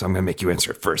answer to, so I'm going to make you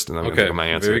answer it first, and then I'm going to think of my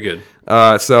answer. Very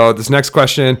good. So this next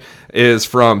question is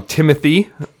from Timothy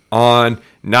not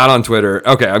on Twitter.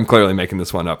 Okay, I'm clearly making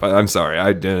this one up. I'm sorry,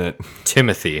 I didn't.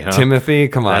 Timothy, huh? Timothy,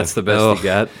 come on. That's the best you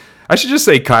got. I should just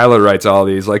say Kyla writes all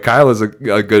these. Like, Kyla's a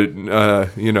good,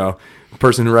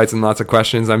 person who writes in lots of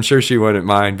questions. I'm sure she wouldn't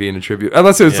mind being a tribute,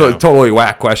 unless it's a totally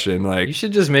whack question. Like, You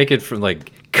should just make it from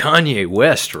like Kanye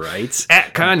West writes.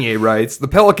 at Kanye writes, the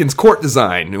Pelicans court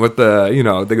design with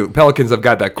the Pelicans have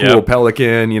got that cool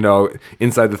Pelican,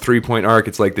 inside the 3-point arc.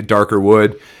 It's like the darker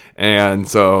wood. And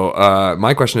so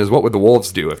my question is, what would the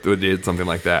Wolves do if they did something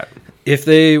like that? If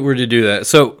they were to do that,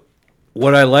 so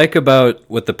what I like about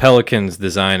what the Pelicans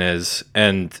design is,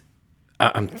 and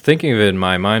I'm thinking of it in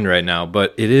my mind right now,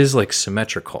 but it is like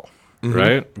symmetrical,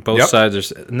 right? Both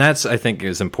sides are, and that's, I think,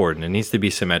 is important. It needs to be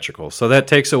symmetrical. So that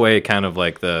takes away kind of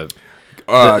like that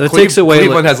takes away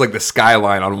Cleveland has like the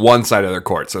skyline on one side of their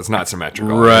court, so it's not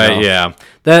symmetrical. Right, you know?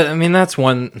 yeah. That's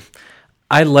one.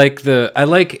 I like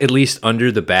at least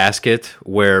under the basket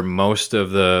where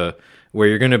where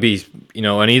you're going to be,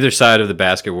 on either side of the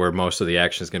basket where most of the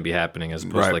action is going to be happening, as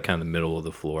opposed to like kind of the middle of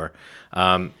the floor.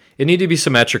 It need to be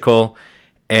symmetrical,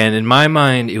 and in my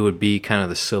mind, it would be kind of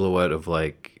the silhouette of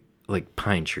like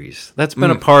pine trees. That's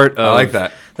been a part of. I like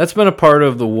that. That's been a part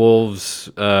of the Wolves'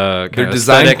 kind of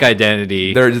aesthetic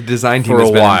identity. Their design team has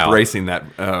been embracing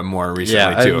that more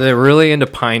recently too. They're really into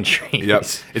pine trees. Yep,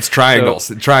 it's triangles.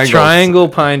 So, triangle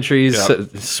pine trees,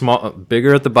 small,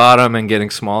 bigger at the bottom, and getting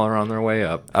smaller on their way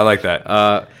up. I like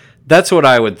that. That's what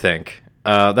I would think.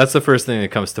 That's the first thing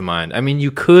that comes to mind. I mean,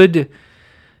 you could.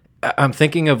 I'm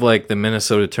thinking of like the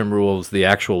Minnesota Timberwolves, the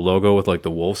actual logo with like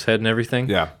the wolf's head and everything.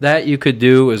 Yeah, that you could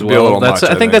do as well.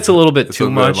 I think that's a little bit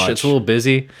too much. It's a little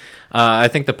busy. I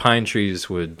think the pine trees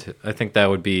would. I think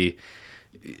that would be.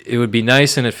 It would be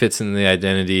nice, and it fits in the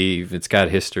identity. It's got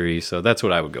history, so that's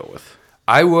what I would go with.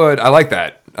 I like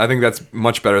that. I think that's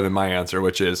much better than my answer,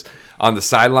 which is on the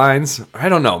sidelines. I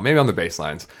don't know, maybe on the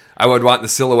baselines. I would want the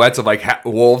silhouettes of like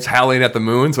wolves howling at the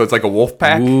moon, so it's like a wolf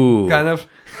pack kind of.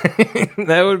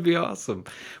 That would be awesome.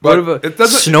 But what it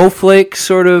doesn't, snowflake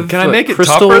sort of? Can I make it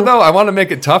crystal? tougher though? I want to make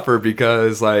it tougher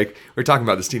because like we're talking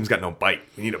about, this team's got no bite.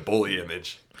 We need a bully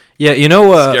image. Yeah,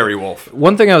 scary wolf.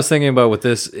 One thing I was thinking about with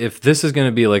this, if this is going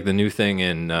to be like the new thing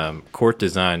in court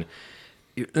design,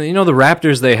 the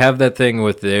Raptors, they have that thing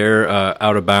with their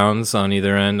out of bounds on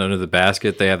either end under the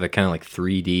basket. They have that kind of like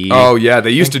 3D. Oh yeah,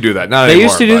 they used to do that. Not they anymore,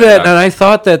 used to do that, and I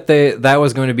thought that that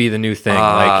was going to be the new thing.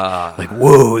 Like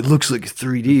whoa, it looks like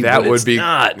 3D. That would be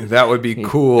not. That would be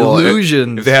cool.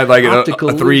 Illusions. If they had like a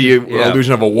 3D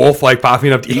illusion of a wolf like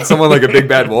popping up to eat someone, like a big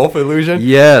bad wolf illusion.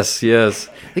 Yes.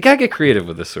 They gotta get creative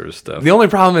with this sort of stuff. The only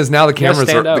problem is now the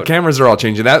cameras are all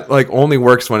changing. That like only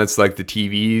works when it's like the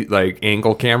TV like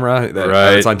angle camera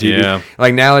that's on TV. Yeah.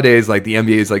 Like nowadays, like the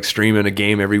NBA is like streaming a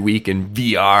game every week in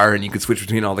VR, and you can switch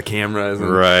between all the cameras. And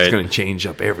it's going to change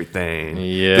up everything.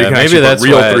 Yeah, maybe that's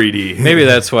real 3D. Maybe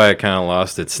that's why it kind of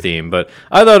lost its steam. But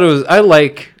I thought I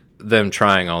like them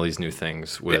trying all these new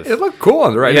things with. It looked cool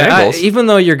on the right angles. Even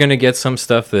though you're going to get some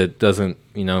stuff that doesn't,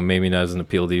 maybe doesn't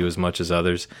appeal to you as much as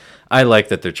others. I like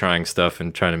that they're trying stuff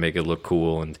and trying to make it look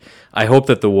cool, and I hope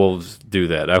that the Wolves do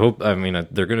that.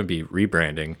 They're going to be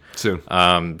rebranding soon.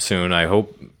 I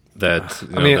hope that.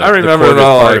 I remember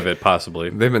though, part of it possibly.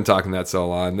 They've been talking that so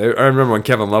long. I remember when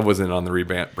Kevin Love was in on the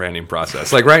rebranding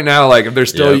process. Like right now, like if they're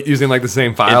still using like the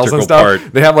same files and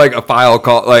stuff, they have like a file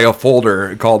called like a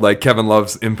folder called like Kevin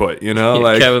Love's input.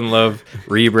 Like Kevin Love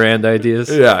rebrand ideas.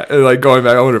 Yeah, like going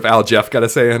back. I wonder if Al Jeff got a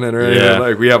say in it or anything. Yeah.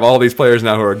 Like we have all these players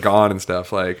now who are gone and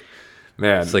stuff. Like.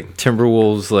 Man. It's like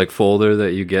Timberwolves like folder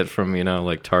that you get from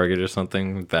like Target or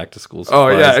something, back to school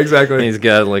supplies. Oh yeah, exactly. And he's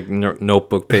got like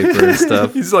notebook paper and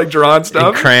stuff. He's like drawing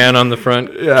stuff. And crayon on the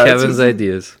front. Yeah, Kevin's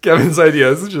ideas.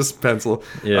 It's just pencil.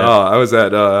 Yeah. Oh, I was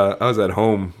at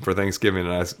home for Thanksgiving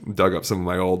and I dug up some of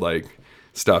my old like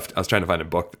stuff. I was trying to find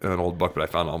an old book, but I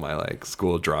found all my like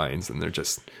school drawings, and they're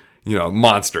just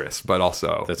monstrous, but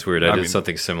also... That's weird. I did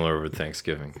something similar over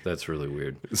Thanksgiving. That's really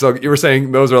weird. So you were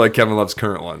saying those are like Kevin Love's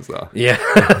current ones, though? Yeah.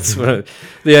 That's the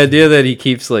idea that he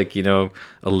keeps like,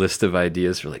 a list of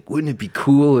ideas for like, wouldn't it be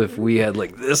cool if we had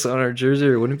like this on our jersey?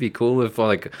 Or wouldn't it be cool if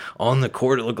like on the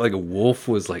court it looked like a wolf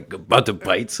was like about to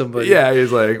bite somebody? Yeah,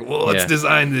 he's like, well, let's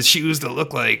design the shoes to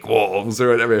look like wolves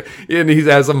or whatever. And he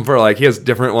has them for like, he has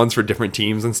different ones for different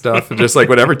teams and stuff. And just like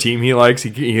whatever team he likes,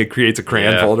 he creates a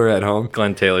crayon folder at home.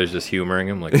 Glenn Taylor's just humoring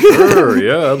him like, sure,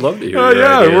 yeah, I'd love to hear your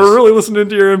ideas. We're really listening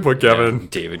to your input, Kevin. Yeah,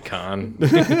 David Kahn.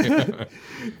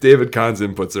 David Kahn's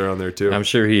inputs are on there too. I'm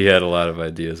sure he had a lot of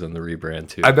ideas on the rebrand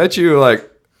too. I bet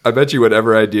you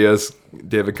whatever ideas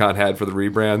David Kahn had for the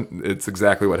rebrand, it's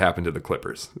exactly what happened to the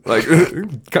Clippers. Like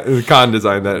Kahn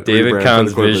designed that. David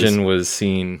Kahn's vision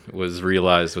was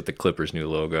realized with the Clippers' new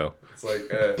logo. It's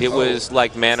like it was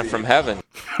like manna from heaven.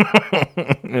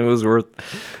 It was worth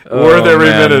every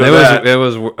minute of that. It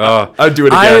was. I'd do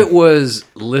it again. I was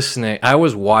listening. I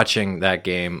was watching that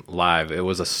game live. It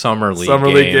was a summer league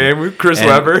game with Chris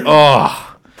Webber.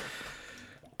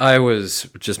 I was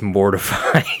just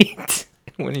mortified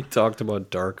when he talked about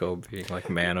Darko being like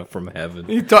manna from heaven.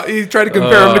 He tried to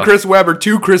compare him to Chris Webber.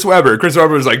 Chris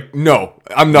Webber was like, "No,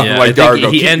 I'm nothing like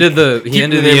Darko." He ended the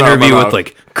interview with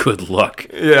like, "Good luck."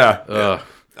 Yeah.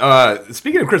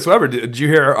 Speaking of Chris Webber, did you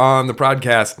hear on the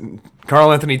podcast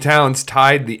Karl Anthony Towns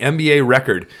tied the NBA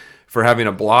record for having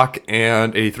a block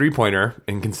and a three-pointer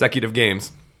in consecutive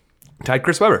games. Tied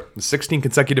Chris Webber, 16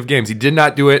 consecutive games. He did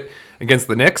not do it against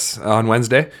the Knicks on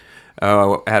Wednesday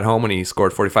at home when he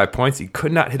scored 45 points. He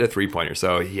could not hit a three-pointer,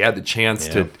 so he had the chance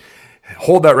to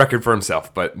hold that record for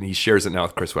himself, but he shares it now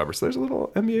with Chris Webber. So there's a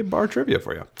little NBA bar trivia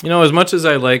for you. You know, as much as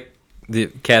I like the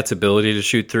Cat's ability to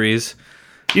shoot threes,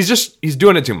 he's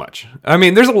doing it too much. I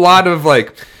mean, there's a lot of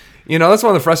that's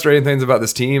one of the frustrating things about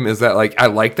this team is that I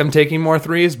like them taking more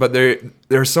threes, but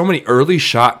there's so many early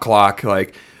shot clock,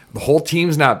 the whole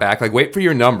team's not back. Wait for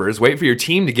your numbers, wait for your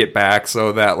team to get back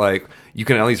so that you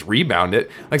can at least rebound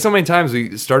it. So many times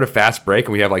we start a fast break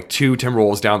and we have 2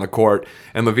 Timberwolves down the court,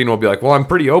 and Levine will be like, well, I'm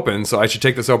pretty open, so I should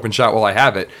take this open shot while I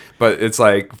have it. But it's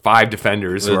 5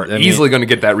 defenders who are easily going to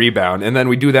get that rebound. And then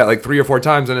we do that 3 or 4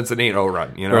 times and it's an 8-0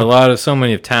 run. You know? So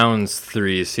many of Towns'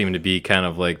 threes seem to be kind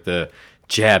of the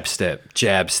jab step.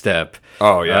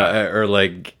 Oh yeah, or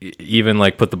even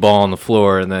put the ball on the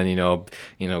floor and then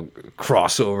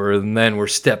crossover and then we're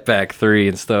step back 3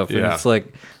 and stuff. Yeah. And it's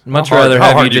much rather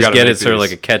have you just get it sort of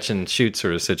a catch and shoot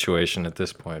sort of situation at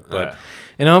this point. But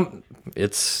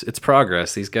it's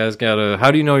progress. These guys gotta. How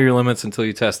do you know your limits until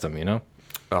you test them? You know.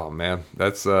 Oh man,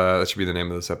 that should be the name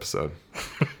of this episode.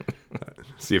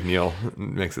 See if Neil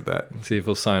makes it that. See if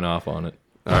he'll sign off on it.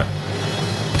 All right.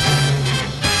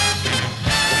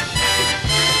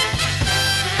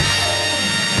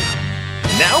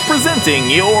 Now presenting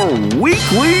your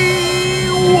Weekly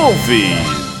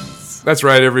Wolfies. That's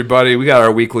right, everybody. We got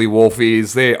our Weekly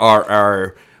Wolfies. They are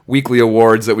our weekly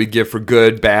awards that we give for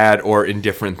good, bad, or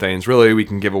indifferent things. Really, we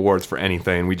can give awards for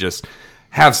anything. We just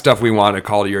have stuff we want to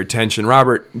call to your attention.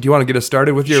 Robert, do you want to get us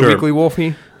started with your Weekly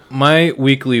Wolfie? My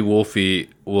Weekly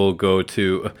Wolfie will go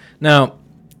to... Now,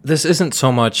 this isn't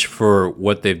so much for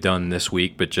what they've done this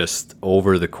week, but just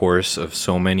over the course of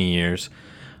so many years.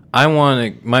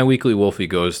 My Weekly Wolfie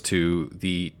goes to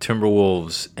the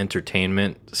Timberwolves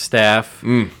entertainment staff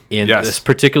this,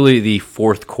 particularly the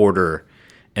fourth quarter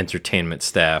entertainment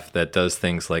staff that does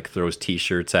things like throws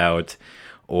T-shirts out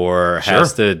or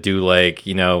has to do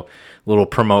little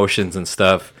promotions and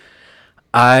stuff.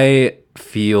 I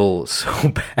feel so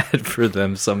bad for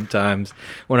them sometimes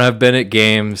when I've been at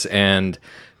games and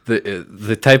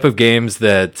the type of games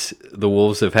that the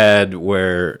Wolves have had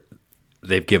where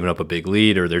they've given up a big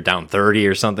lead or they're down 30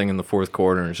 or something in the fourth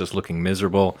quarter and it's just looking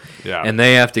miserable. Yeah. And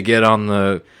they have to get on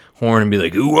the horn and be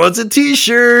like, who wants a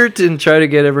T-shirt? And try to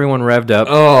get everyone revved up.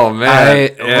 Oh,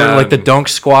 man. The dunk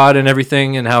squad and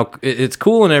everything and how it's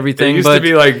cool and everything. It used to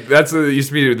be it used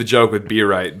to be the joke with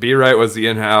B-Right. B-Right was the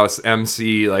in-house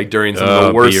MC during some of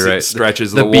the worst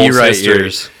stretches of the Wolves history.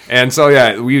 Years. And so,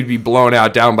 we would be blown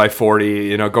out down by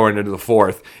 40, going into the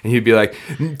fourth. And he'd be like,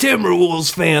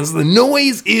 Timberwolves fans, the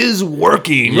noise is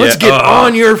working. Let's get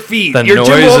on your feet. The your noise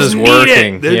Timberwolves is need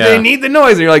working. It. They need the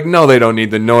noise. And you're like, no, they don't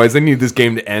need the noise. They need this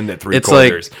game to end at 3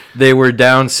 quarters. It's they were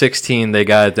down 16. They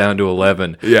got it down to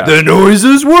 11. Yeah. The noise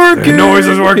is working. The noise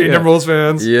is working, Timberwolves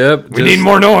fans. Yep. We need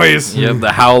more noise. Yep, the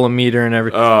howlometer and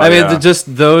everything.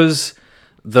 Just those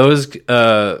the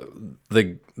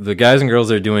guys and girls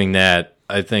that are doing that,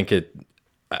 I imagine it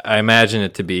to much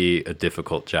it to be a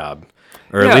difficult job,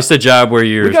 or at least a job where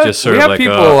you're just sort of like,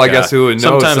 people, I guess, who would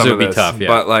know sometimes some it of would be this, tough. Yeah.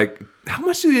 But how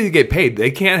much do they get paid?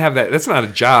 They can't have that. That's not a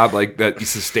job that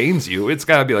sustains you. It's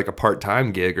got to be a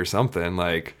part-time gig or something.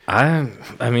 I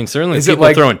mean, certainly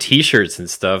people throwing T-shirts and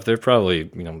stuff. They're probably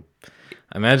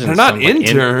I imagine they're not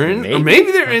interns, or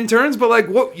maybe they're interns, but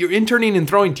what you're interning and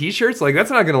throwing T-shirts, that's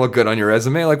not going to look good on your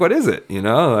resume. What is it?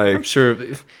 I'm sure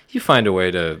if you find a way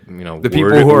to the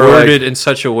people who are word it in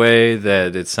such a way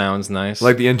that it sounds nice.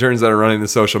 The interns that are running the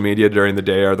social media during the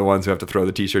day are the ones who have to throw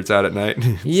the T-shirts out at night.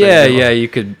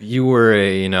 You were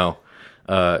a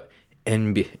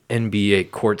NBA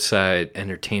courtside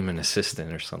entertainment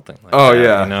assistant or something like that. Oh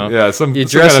yeah, you dress some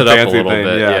it up a little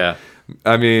bit. Yeah.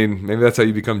 I mean, maybe that's how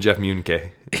you become Jeff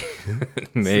Munke.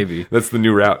 Maybe. That's the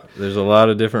new route. There's a lot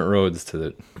of different roads to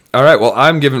it. All right, well,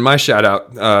 I'm giving my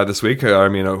shout-out this week.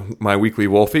 My Weekly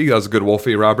Wolfie. That was a good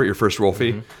Wolfie, Robert, your first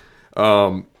Wolfie.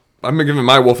 Mm-hmm. I'm giving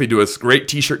my Wolfie to a great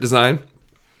T-shirt design.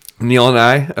 Neil and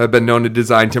I have been known to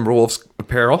design Timberwolves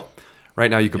apparel. Right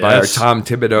now, you can buy our Tom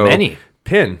Thibodeau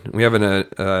pin. We have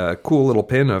a cool little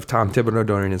pin of Tom Thibodeau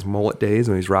during his mullet days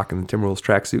when he's rocking the Timberwolves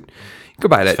tracksuit. You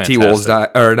can buy it at Twolves,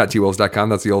 or not Twolves.com,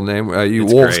 that's the old name.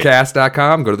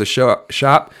 Wolvescast.com. Go to the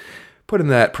shop, put in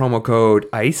that promo code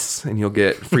ICE, and you'll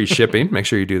get free shipping. Make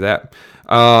sure you do that.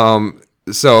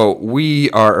 So we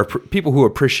are people who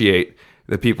appreciate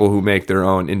the people who make their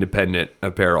own independent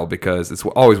apparel because it's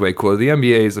always way cooler. The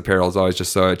NBA's apparel is always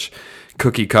just such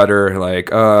cookie cutter, like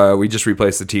we just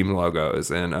replaced the team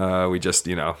logos, and we just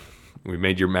we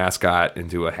made your mascot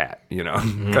into a hat, kind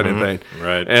of thing.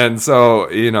 Right. And so,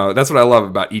 that's what I love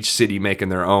about each city making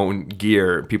their own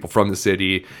gear, people from the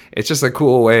city. It's just a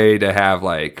cool way to have,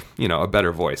 like, a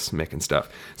better voice making stuff.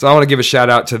 So I want to give a shout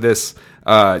out to this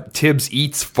Tibbs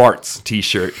Eats Farts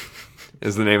t-shirt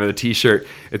is the name of the t-shirt.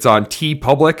 It's on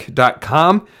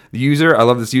tpublic.com. The user, I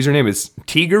love this username, is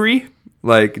Teagery,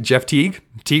 like Jeff Teague,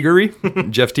 Teagery.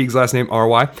 Jeff Teague's last name,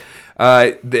 R-Y.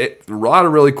 A lot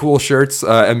of really cool shirts,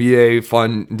 NBA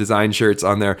fun design shirts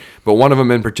on there. But one of them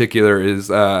in particular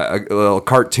is a little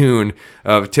cartoon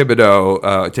of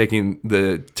Thibodeau taking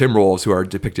the Timberwolves, who are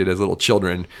depicted as little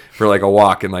children, for like a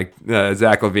walk. And like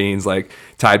Zach LaVine's like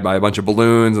tied by a bunch of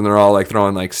balloons, and they're all like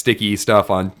throwing like sticky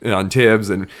stuff on Tibbs.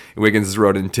 And Wiggins has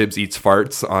wrote in "Tibbs eats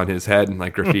farts" on his head and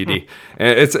like graffiti.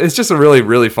 And it's just a really,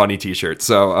 really funny t-shirt.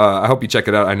 So I hope you check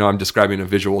it out. I know I'm describing a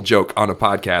visual joke on a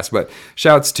podcast, but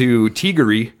shouts to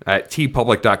Teagery at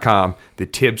tpublic.com, the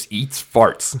Tibbs Eats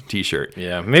Farts t-shirt.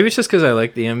 Yeah, maybe it's just because I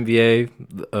like the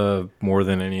NBA more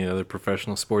than any other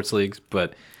professional sports leagues,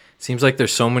 but it seems like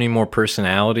there's so many more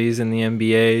personalities in the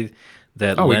NBA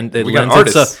that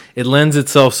it lends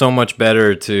itself so much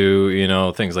better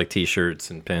to things like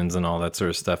t-shirts and pins and all that sort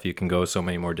of stuff. You can go so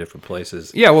many more different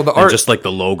places. Yeah, well, the art, just like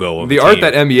the logo of the art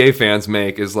that NBA fans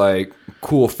make is like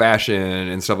cool fashion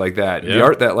and stuff like that. Yeah. The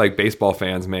art that like baseball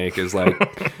fans make is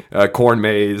like corn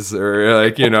maze, or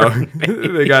like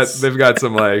they've got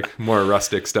some like more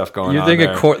rustic stuff going on. You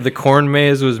think the corn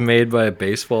maze was made by a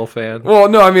baseball fan? Well,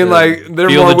 no, I mean like they're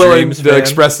more willing to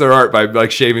express their art by like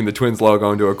shaving the Twins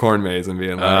logo into a corn maze and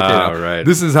being like, right.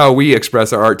 This is how we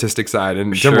express our artistic side.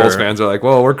 And Timberwolves fans are like,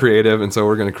 well, we're creative, and so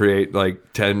we're going to create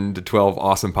like 10 to 12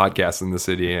 awesome podcasts in the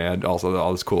city, and also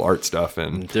all this cool art stuff.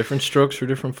 And different strokes for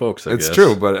different folks, I guess. It's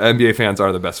true, but NBA fans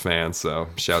are the best fans, so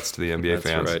shouts to the NBA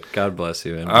fans. That's right. God bless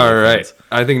you, NBA all right. fans.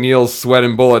 I think Neil's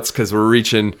sweating bullets because we're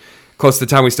reaching close to the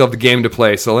time we still have the game to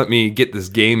play, so let me get this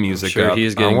game music up.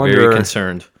 He's getting very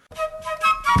concerned.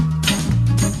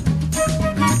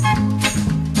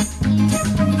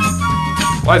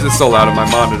 Why is it so loud on my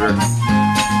monitor?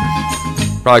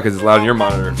 Probably because it's loud on your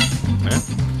monitor. Yeah.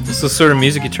 This is the sort of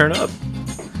music you turn up.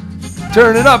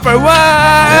 Turn it up for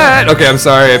what? Okay, I'm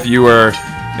sorry if you were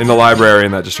in the library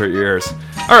and that just hurt your ears.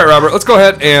 All right, Robert, let's go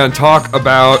ahead and talk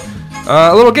about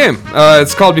a little game.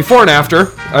 It's called Before and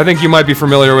After. I think you might be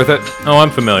familiar with it. Oh,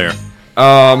 I'm familiar.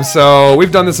 So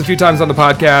we've done this a few times on the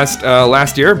podcast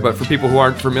last year, but for people who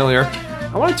aren't familiar,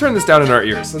 I want to turn this down in our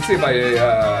ears. Let's see if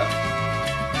I...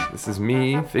 This is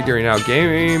me figuring out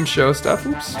game show stuff.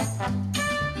 Oops. I'm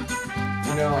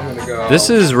gonna go.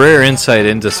 This is rare insight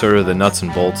into sort of the nuts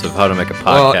and bolts of how to make a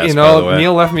podcast. Well, by the way.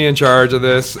 Neil left me in charge of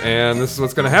this, and this is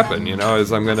what's gonna happen.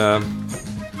 Is I'm gonna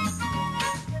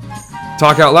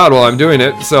talk out loud while I'm doing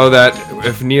it, so that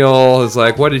if Neil is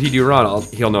like, "What did he do wrong?"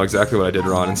 he'll know exactly what I did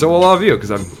wrong, and so will all of you,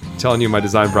 because I'm telling you my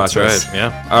design process. That's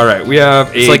right. Yeah. All right. We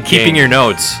have. It's like keeping your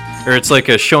notes, or it's like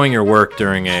showing your work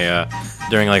during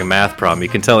like a math problem. You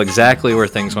can tell exactly where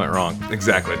things went wrong.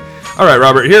 Exactly. All right,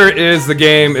 Robert, here is the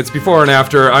game. It's before and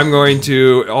after.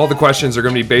 All the questions are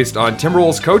going to be based on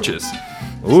Timberwolves coaches.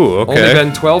 Ooh, okay. Only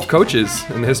been 12 coaches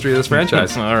in the history of this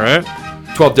franchise. All right.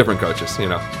 12 different coaches,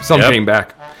 Some came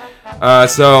back.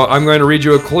 So I'm going to read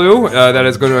you a clue that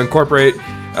is going to incorporate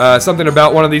something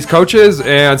about one of these coaches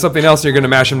and something else, and you're going to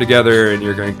mash them together, and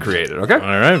you're going to create it, okay? All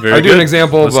right, very good. I'll do an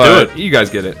example, Let's but do it. you guys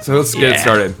get it. So let's get it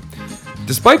started.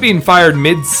 Despite being fired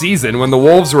mid-season when the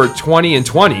Wolves were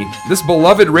 20-20, this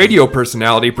beloved radio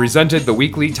personality presented the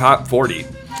weekly Top 40.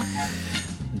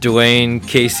 Dwayne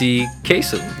Casey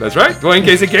Kasem. That's right, Dwayne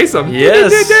Casey Kasem.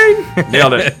 Yes.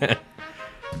 Nailed it.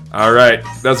 All right,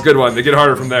 that's a good one. They get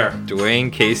harder from there.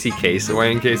 Dwayne Casey Kasem.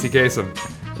 Dwayne Casey Kasem.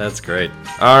 That's great.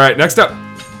 All right, next up.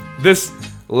 This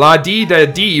La Dee Da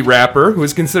Dee rapper, who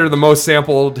is considered the most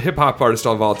sampled hip-hop artist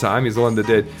of all time. He's the one that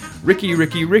did Ricky,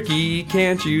 Ricky, Ricky,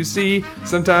 can't you see?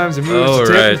 Sometimes it moves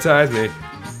to hypnotize me.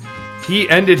 He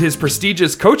ended his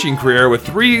prestigious coaching career with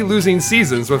 3 losing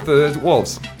seasons with the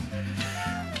Wolves.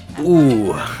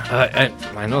 Ooh,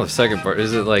 I know the second part.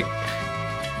 Is it like...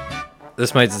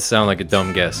 This might sound like a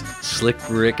dumb guess. Slick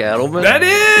Rick Adelman? That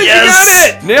is! Yes!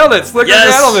 You got it! Nailed it! Slick Rick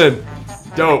Adelman!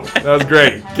 Dope. That was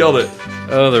great. Killed it.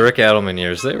 Oh, the Rick Adelman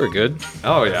years. They were good.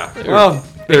 Oh, yeah. Well,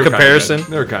 in comparison.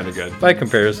 They were kind of good. By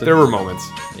comparison. There were moments.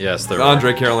 Yes, there the were.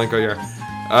 Andre Karolinko year.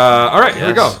 All right, here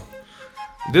we go.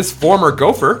 This former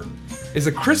Gopher is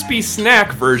a crispy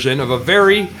snack version of a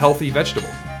very healthy vegetable.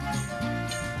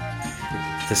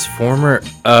 This former...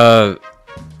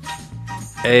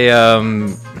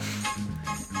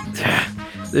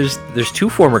 There's 2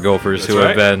 former Gophers who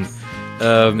have been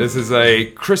This is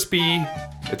a crispy.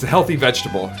 It's a healthy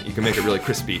vegetable. You can make it really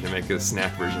crispy to make a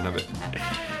snack version of it.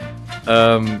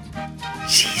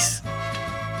 Jeez.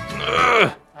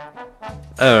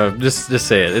 Just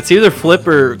say it. It's either Flip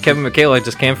or Kevin McHale. I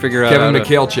just can't figure out. Kevin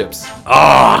McHale chips.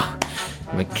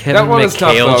 Kevin That one was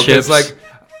tough though, chips. because like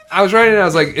I was writing it. I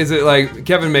was like, is it like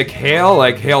Kevin McHale,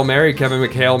 like Hail Mary, Kevin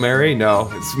McHale Mary? No,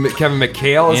 it's Kevin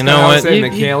McHale. You know what?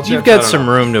 McHale chips. You've got some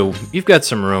room you've got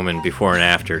some room in before and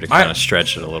after to kind of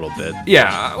stretch it a little bit.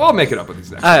 Yeah, we'll make it up with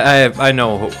these next. I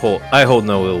know. I hold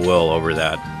no ill will over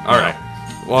that. All right.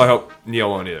 Well, I hope Neil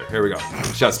won't either. Here we go.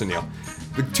 Shouts to Neil.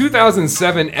 The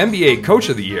 2007 NBA Coach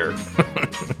of the Year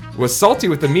was salty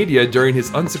with the media during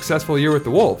his unsuccessful year with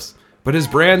the Wolves, but his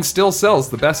brand still sells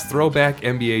the best throwback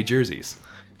NBA jerseys.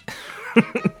 I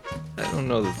don't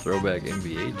know the throwback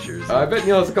NBA jersey. I bet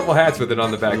Neil has a couple hats with it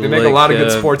on the back. They make a lot of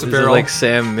good sports is apparel. it like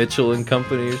Sam Mitchell and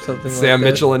Company or something like that? Sam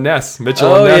Mitchell and Ness.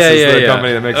 Mitchell and Ness is the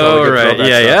company that makes all the good throwback stuff.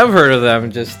 Yeah, I've heard of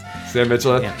them. Just Sam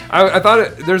Mitchell. Yeah. I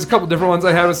thought there's a couple different ones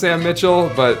I had with Sam Mitchell,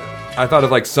 but I thought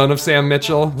of like son of Sam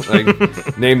Mitchell, like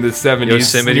named the 70s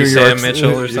Yosemite New York, Sam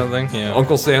Mitchell or something. Yeah.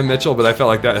 Uncle Sam Mitchell, but I felt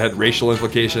like that had racial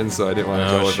implications, so I didn't want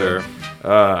to go with sure.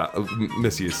 it.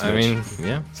 Misuse. I mean,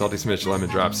 yeah. Salty Smidge lemon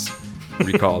drops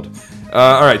recalled.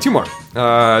 All right, two more.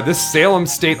 This Salem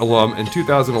State alum and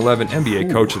 2011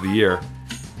 NBA Coach of the Year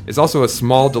is also a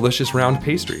small, delicious round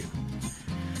pastry.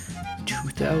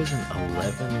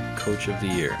 2011 Coach of the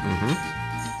Year.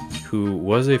 Who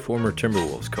was a former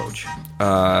Timberwolves coach.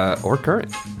 Or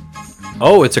current.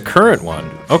 Oh, it's a current one.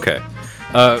 Okay.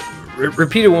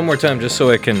 Repeat it one more time just so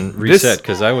I can reset,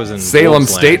 because I was in Salem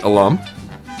Wolves State land. alum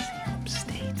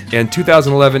and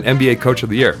 2011 NBA Coach of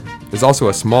the Year is also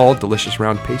a small, delicious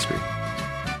round pastry.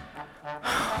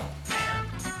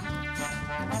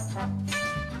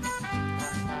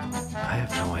 I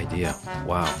have no idea.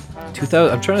 Wow.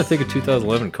 2000. I'm trying to think of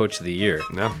 2011 Coach of the Year.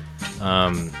 No.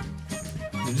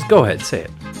 Just go ahead, say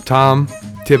it. Tom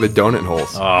Thibodeau Donut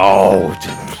Holes. Oh,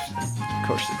 of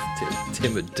course it's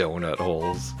Timid Donut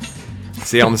Holes.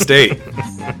 Salem State.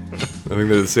 I think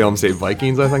they're the Salem State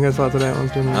Vikings. I think I saw today. I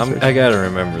was doing research. I gotta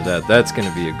remember that. That's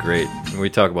gonna be a great. When we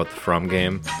talk about the From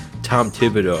game, Tom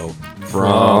Thibodeau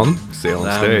From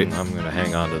Salem State. I'm gonna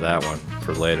hang on to that one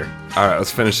for later. All right,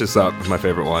 let's finish this up with my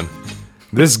favorite one.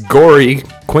 This gory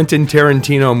Quentin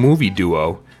Tarantino movie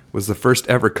duo was the first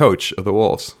ever coach of the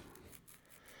Wolves.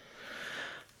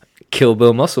 Kill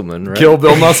Bill Musselman, right? Kill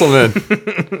Bill Musselman.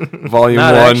 Volume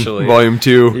Not 1, actually. Volume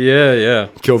 2. Yeah.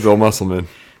 Kill Bill Musselman.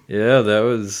 Yeah,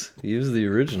 he was the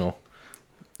original.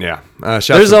 Yeah.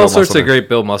 There's all sorts of great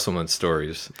Bill Musselman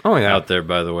stories out there,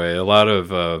 by the way. A lot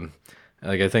of,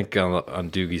 I think on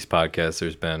Doogie's podcast,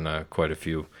 there's been quite a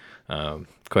few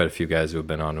guys who have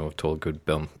been on who have told good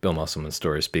Bill Musselman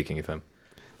stories, speaking of him.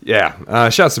 Yeah.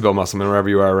 Shouts to Bill Musselman, wherever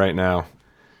you are right now.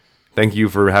 Thank you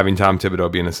for having Tom Thibodeau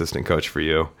be an assistant coach for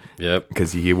you. Yep.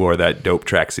 Because he wore that dope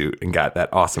tracksuit and got that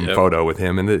awesome photo with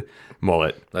him and the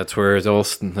mullet. That's where it all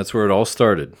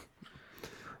started.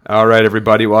 All right,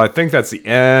 everybody. Well, I think that's the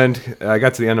end. I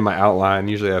got to the end of my outline.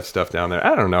 Usually I have stuff down there.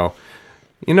 I don't know.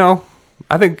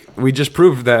 I think we just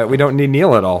proved that we don't need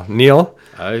Neil at all. Neil?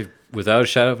 Without a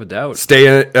shadow of a doubt.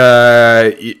 Stay.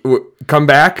 Come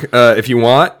back if you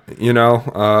want.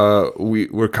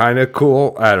 We're kind of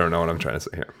cool. I don't know what I'm trying to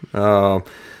say here.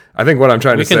 I think what I'm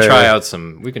trying to say. We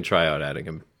can try out adding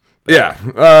him. Yeah.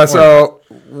 So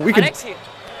we can. Alexi,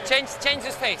 change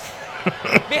this face.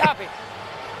 Be happy.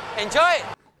 Enjoy it.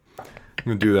 I'm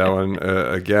gonna do that one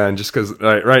again, just because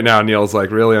right now Neil's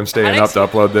like, really, I'm staying up to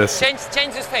upload this. Change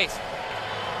this face.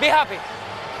 Be happy.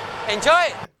 Enjoy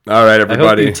it. All right, I hope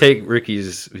everybody. you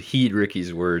heed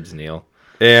Ricky's words, Neil.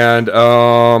 And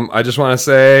I just want to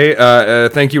say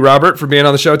thank you, Robert, for being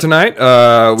on the show tonight.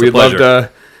 We'd love to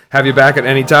have you back at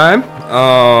any time.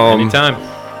 Anytime.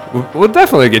 We'll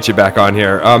definitely get you back on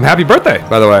here. Happy birthday,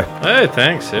 by the way. Hey,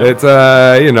 thanks. Yeah. It's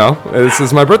this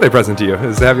is my birthday present to you,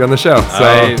 is to have you on the show.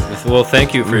 So well,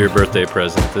 thank you for your birthday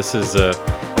present. This is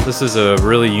a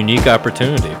really unique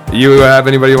opportunity. You have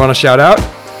anybody you want to shout out?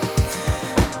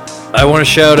 I want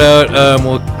to shout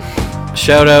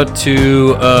out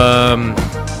to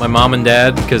my mom and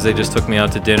dad, because they just took me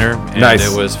out to dinner and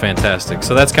it was fantastic.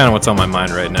 So that's kind of what's on my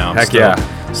mind right now.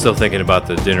 Still thinking about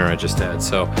the dinner I just had.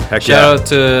 So shout out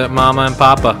to Mama and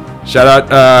Papa. Shout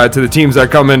out to the teams that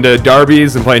come into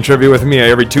Darby's and playing trivia with me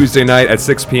every Tuesday night at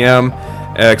 6 p.m.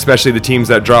 Especially the teams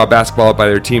that draw a basketball up by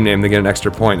their team name, they get an extra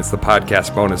point. It's the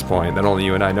podcast bonus point that only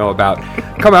you and I know about.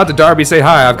 Come out to Darby, say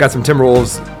hi. I've got some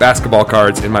Timberwolves basketball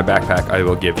cards in my backpack. I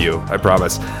will give you, I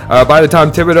promise. Buy the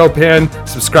Tom Thibodeau pin.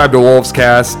 Subscribe to Wolves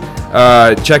Cast.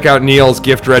 Check out Neil's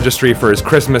gift registry for his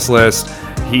Christmas list.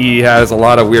 he has a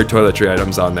lot of weird toiletry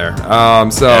items on there.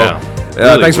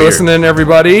 Really thanks for weird. listening,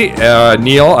 everybody.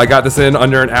 Neil, I got this in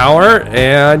under an hour,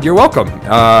 and you're welcome.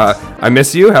 I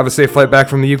miss you. Have a safe flight back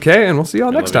from the UK, and we'll see you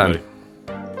all next time. Everybody.